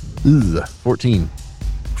save. Ugh, 14.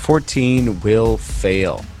 14 will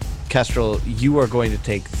fail. Kestrel, you are going to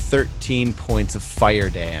take 13 points of fire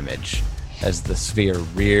damage as the sphere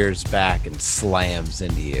rears back and slams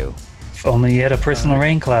into you. If only you had a personal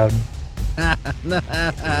rain cloud. Only.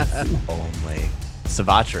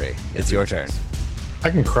 Savatri, it's your turn. I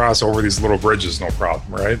can cross over these little bridges, no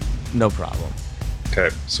problem, right? No problem. Okay,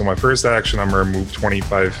 so my first action, I'm going to move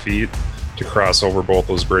 25 feet to cross over both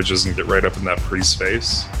those bridges and get right up in that priest's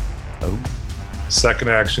face. Oh. Second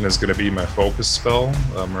action is going to be my focus spell.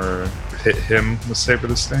 I'm going to hit him with save for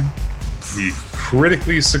this thing. He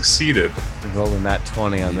critically succeeded, Rolling that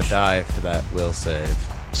 20 on the die for that will save.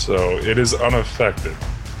 so it is unaffected.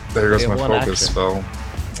 There goes You my have one focus action. spell.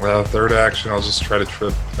 Third action, I'll just try to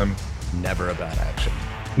trip him. Never a bad action.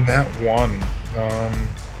 That one.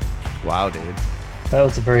 Wow, dude. That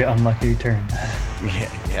was a very unlucky turn.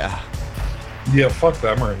 Yeah. Yeah, fuck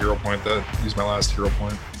that. I'm going to hero point that. Use my last hero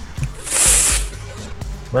point.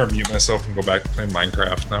 I'm going to mute myself and go back to playing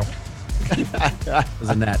Minecraft now. It was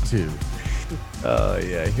a nat 2. Oh,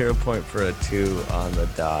 yeah. Hero point for a 2 on the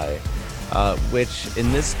die. Which,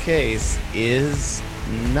 in this case, is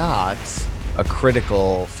not a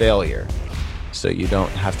critical failure. So you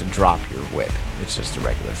don't have to drop your whip. It's just a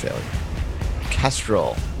regular failure.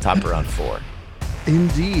 Kestrel, top around 4.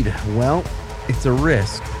 Indeed. Well, it's a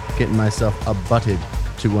risk getting myself abutted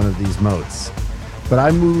to one of these moats. But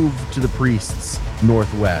I move to the priest's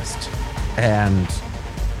northwest, and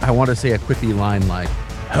I want to say a quippy line like,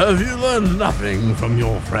 "Have you learned nothing from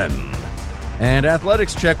your friend?" And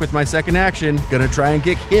athletics check with my second action. Gonna try and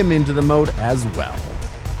kick him into the moat as well.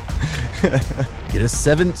 Get a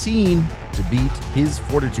 17 to beat his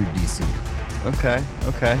fortitude DC. Okay.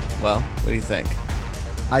 Well, what do you think?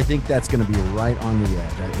 I think that's going to be right on the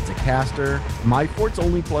edge. It's a caster. My fort's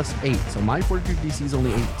only +8, so my fortitude DC is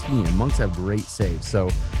only 18. Monks have great saves, so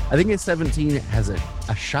I think it's 17 has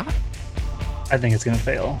a shot, I think it's going to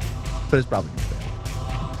fail. but it's probably going to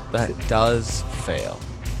fail. That does fail.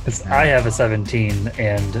 I have a 17,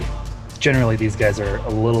 and generally these guys are a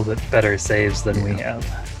little bit better saves than we have.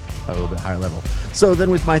 A little bit higher level. So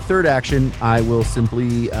then with my third action, I will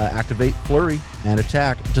simply activate Flurry and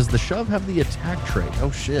attack. Does the shove have the attack trait?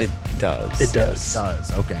 Oh, shit. It does. It does. It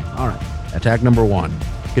does. Okay. All right. Attack number 1.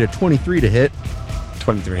 Get a 23 to hit.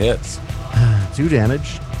 23 hits. 2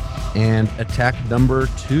 damage. And attack number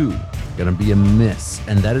 2. Gonna be a miss.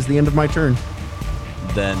 And that is the end of my turn.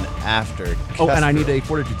 Then after. Oh, and I Kestrel- need a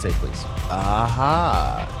fortitude save, please.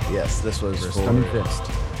 Aha. Yes, this was For for stun fist.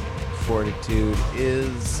 Fortitude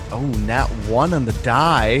is nat 1 on the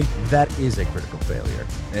die. That is a critical failure.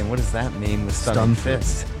 And what does that mean with Stun stunning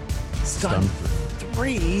fist? Stun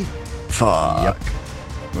 3. Fuck.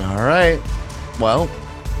 All right. Well,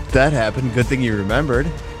 that happened. Good thing you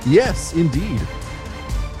remembered. Yes, indeed.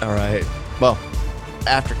 All right. Well,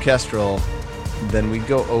 after Kestrel, then we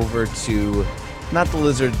go over to not the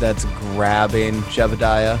lizard that's grabbing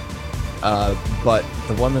Jebediah, but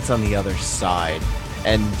the one that's on the other side.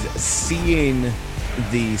 And seeing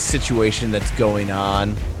the situation that's going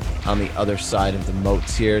on the other side of the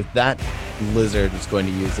moats here, that lizard is going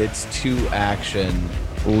to use its 2-action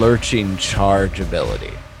lurching charge ability.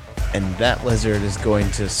 And that lizard is going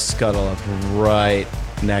to scuttle up right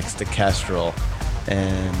next to Kestrel.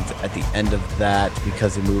 And at the end of that,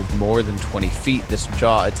 because it moved more than 20 feet, this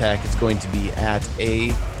jaw attack is going to be at a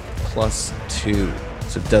 +2.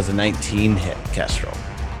 So it does a 19 hit Kestrel.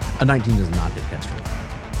 A 19 does not hit Kestrel.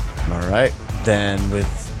 All right. Then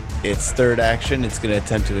with its third action, it's going to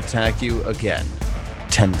attempt to attack you again.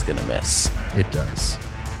 10's going to miss. It does.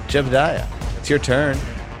 Jebediah, it's your turn.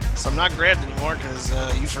 So I'm not grabbed anymore because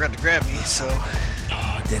you forgot to grab me. So,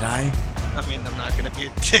 Oh, did I? I mean, I'm not going to be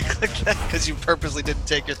a dick like that because you purposely didn't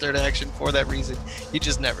take your third action for that reason. You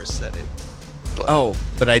just never said it. But, Oh,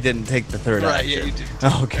 but I didn't take the third right, action. yeah, you did.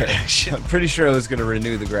 Okay. Action. I'm pretty sure I was going to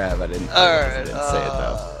renew the grab. I didn't, All I right. didn't say it,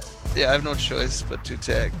 though. Yeah, I have no choice but to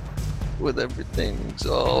attack with everything.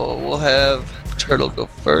 So we'll have Turtle go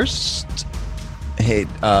first. Hey,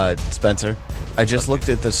 Spencer, I just looked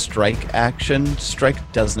at the strike action.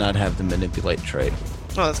 Strike does not have the manipulate trait.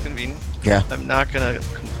 Oh, that's convenient. Yeah. I'm not going to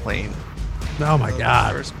complain. Oh my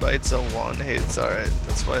god. First bite's a 1. Hey, it's alright.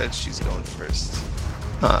 That's why she's going first.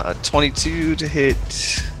 22 to hit.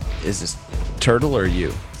 Is this Turtle or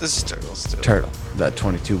you? This is Turtle still. Turtle. That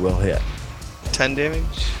 22 will hit. 10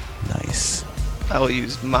 damage. Nice. I will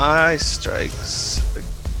use my strikes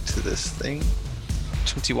to this thing.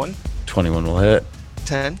 21. 21 will hit.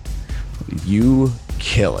 10. You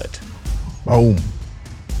kill it. Boom.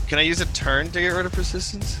 Can I use a turn to get rid of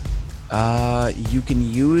persistence? You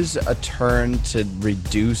can use a turn to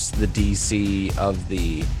reduce the DC of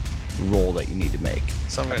the roll that you need to make.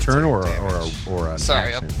 So I'm A gonna turn take or damage. an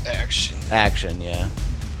Sorry, action? action. Action, yeah.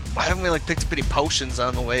 Why haven't we picked up any potions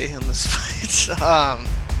on the way in this fight?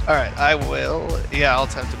 Alright, I will. Yeah, I'll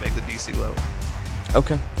attempt to make the DC low.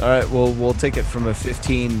 Okay. All right. Well, we'll take it from a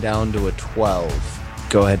 15 down to a 12.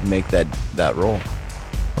 Go ahead and make that roll.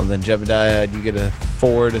 Well, then Jebediah, you get a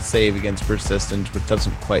 4 to save against persistence, but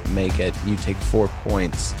doesn't quite make it. You take 4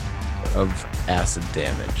 points of acid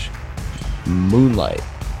damage. Moonlight,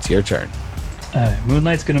 it's your turn.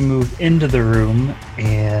 Moonlight's gonna move into the room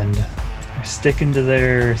and they're sticking to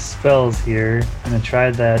their spells here. I'm gonna try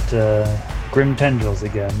that Grim Tendrils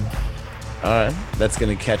again. All right. That's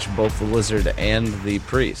going to catch both the lizard and the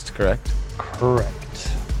priest, correct?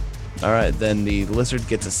 Correct. All right. Then the lizard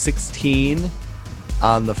gets a 16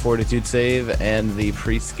 on the fortitude save, and the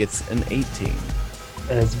priest gets an 18.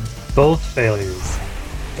 As both failures.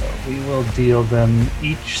 So we will deal them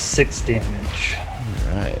each 6 damage.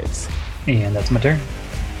 All right. And that's my turn.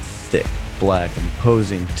 Thick, black,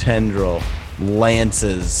 imposing tendril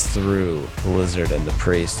lances through the lizard and the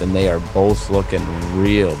priest, and they are both looking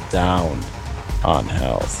real down on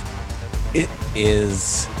health. It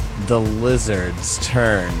is the lizard's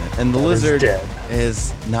turn, and the That is lizard dead.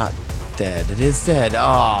 is not dead. It is dead.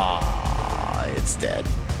 Ah, it's dead.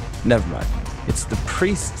 Never mind. It's the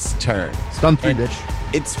priest's turn. Stun 3, And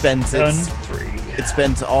bitch. It spends Done its 3. it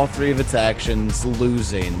spends all 3 of its actions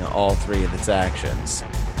losing all 3 of its actions,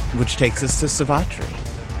 which takes us to Savatri.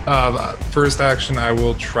 First action, I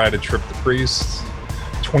will try to trip the priest.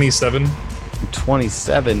 27,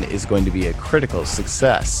 27 is going to be a critical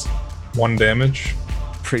success. 1 damage.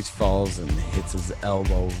 Priest falls and hits his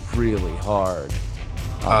elbow really hard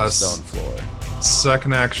on the stone floor.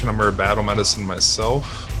 Second action, I'm going to battle medicine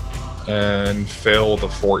myself and fail the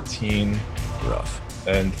 14. Rough.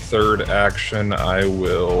 And third action, I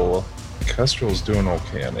will. Kestrel's doing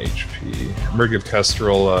okay on HP. I'm going to give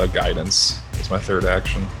Kestrel guidance. It's my third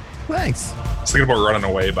action. Thanks. I was thinking about running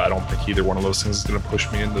away, but I don't think either one of those things is going to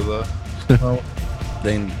push me into the.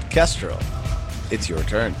 Then Kestrel, it's your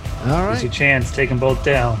turn. All Here's your right. chance. Take them both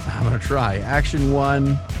down. I'm going to try. Action 1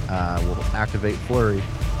 will activate Flurry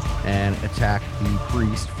and attack the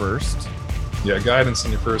priest first. Yeah, guidance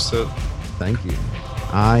on your first hit. Thank you.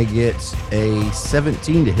 I get a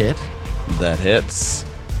 17 to hit. That hits.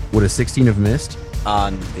 Would a 16 have missed?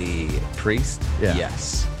 On the priest? Yeah.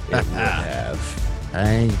 Yes, it would have.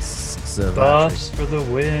 Thanks, Savachi. Buffs for the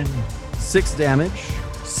win. 6 damage.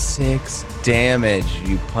 6 damage.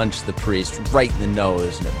 You punch the priest right in the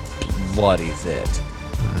nose and it bloodies it.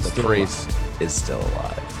 The Still priest is still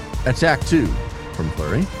alive. Attack 2 from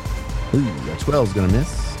Flurry. Ooh, that 12 is going to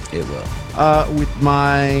miss. It will. With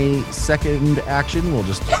my second action, we'll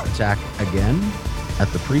just attack again at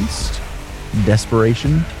the priest.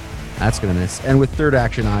 Desperation. That's going to miss. And with third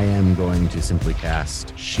action, I am going to simply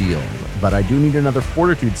cast Shield. But I do need another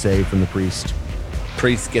Fortitude save from the priest.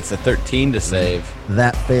 Priest gets a 13 to save.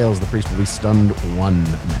 That fails. The priest will be stunned 1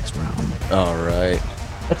 next round. All right.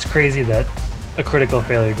 That's crazy that a critical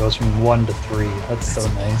failure goes from 1 to 3. That's so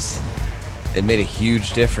nice. It made a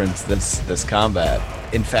huge difference this combat.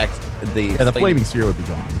 In fact, the Flaming Sphere would be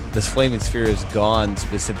gone. this flaming sphere is gone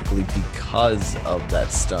specifically because of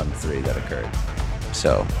that stun 3 that occurred.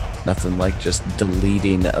 So nothing like just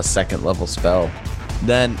deleting a second level spell.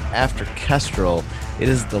 Then after Kestrel, it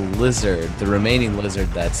is the lizard, the remaining lizard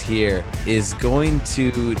that's here, is going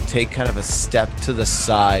to take kind of a step to the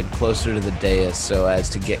side closer to the dais so as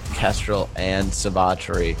to get Kestrel and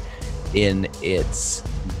Savatori in its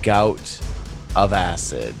gout of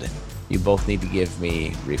acid. You both need to give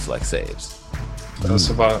me reflex saves.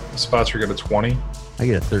 Spots got a 20. I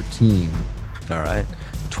get a 13. All right.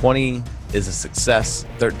 20 is a success.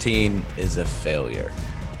 13 is a failure.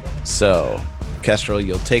 So, Kestrel,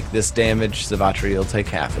 you'll take this damage. Savatori, you'll take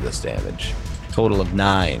half of this damage. Total of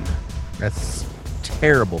 9. That's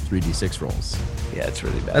terrible 3d6 rolls. Yeah, it's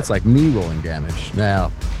really bad. That's like me rolling damage.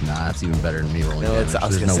 Nah, that's even better than me rolling No, damage. I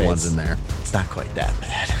was There's gonna no say ones in there. It's not quite that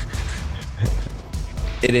bad.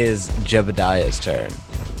 It is Jebediah's turn.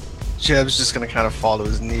 Jeb's just gonna kind of fall to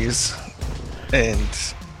his knees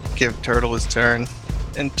and give Turtle his turn.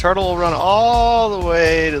 And Turtle will run all the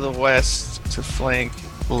way to the west to flank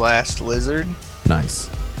Last Lizard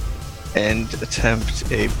Nice. and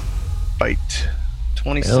attempt a bite.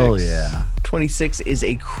 26. Hell yeah. 26 is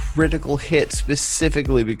a critical hit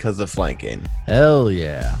specifically because of flanking. Hell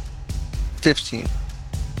yeah. 15.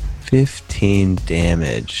 15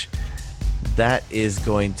 damage. That is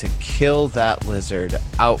going to kill that lizard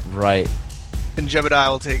outright. And Jebediah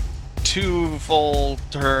will take 2 full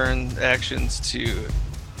turn actions to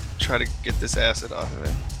try to get this acid off of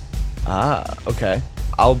him. Ah, okay.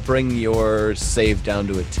 I'll bring your save down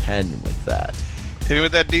to a 10 with that. Hit me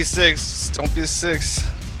with that D6. Don't be a 6.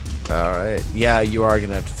 All right. Yeah, you are going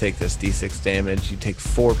to have to take this d6 damage. You take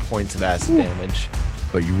 4 points of acid damage.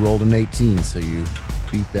 But you rolled an 18, so you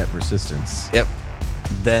beat that persistence. Yep.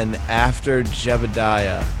 Then after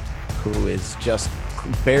Jebediah, who is just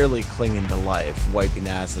barely clinging to life, wiping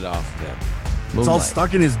acid off of him. It's all Moonlight.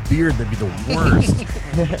 stuck in his beard. That'd be the worst.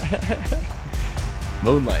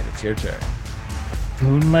 Moonlight, it's your turn.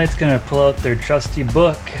 Moonlight's gonna pull out their trusty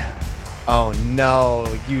book. Oh no,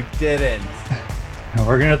 you didn't. And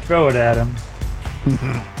we're gonna throw it at him.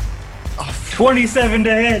 27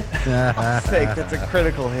 to hit. Fake, that's a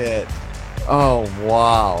critical hit. Oh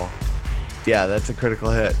wow. Yeah, that's a critical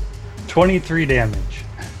hit. 23 damage.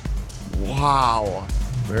 Wow.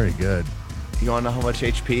 Very good. You want to know how much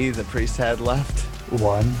HP the priest had left?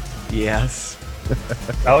 1. Yes.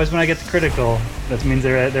 Always when I get the critical, that means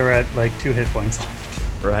they were at like 2 hit points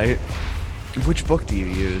left. Right. Which book do you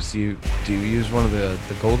use? Do you use one of the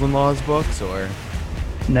Golden Laws books or?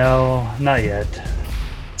 No, not yet.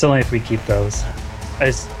 It's only if we keep those. I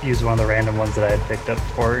just used one of the random ones that I had picked up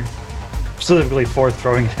for, specifically for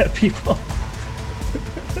throwing it at people.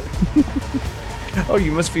 Oh,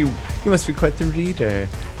 you must be quite the reader.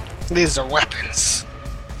 These are weapons.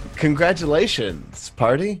 Congratulations,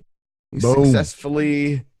 party. You Boom.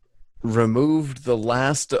 successfully removed the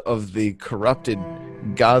last of the corrupted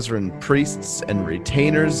Gazran priests and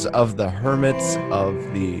retainers of the hermits of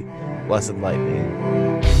the Blessed Lightning.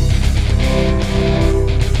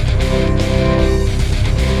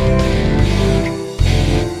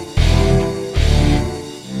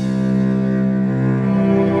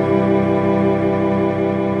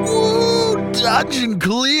 Woo! Dungeon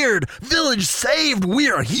cleared! Village saved! We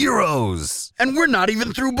are heroes! And we're not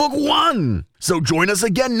even through book 1! So join us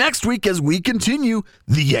again next week as we continue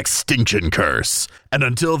The Extinction Curse. And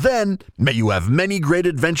until then, may you have many great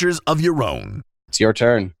adventures of your own. It's your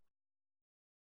turn.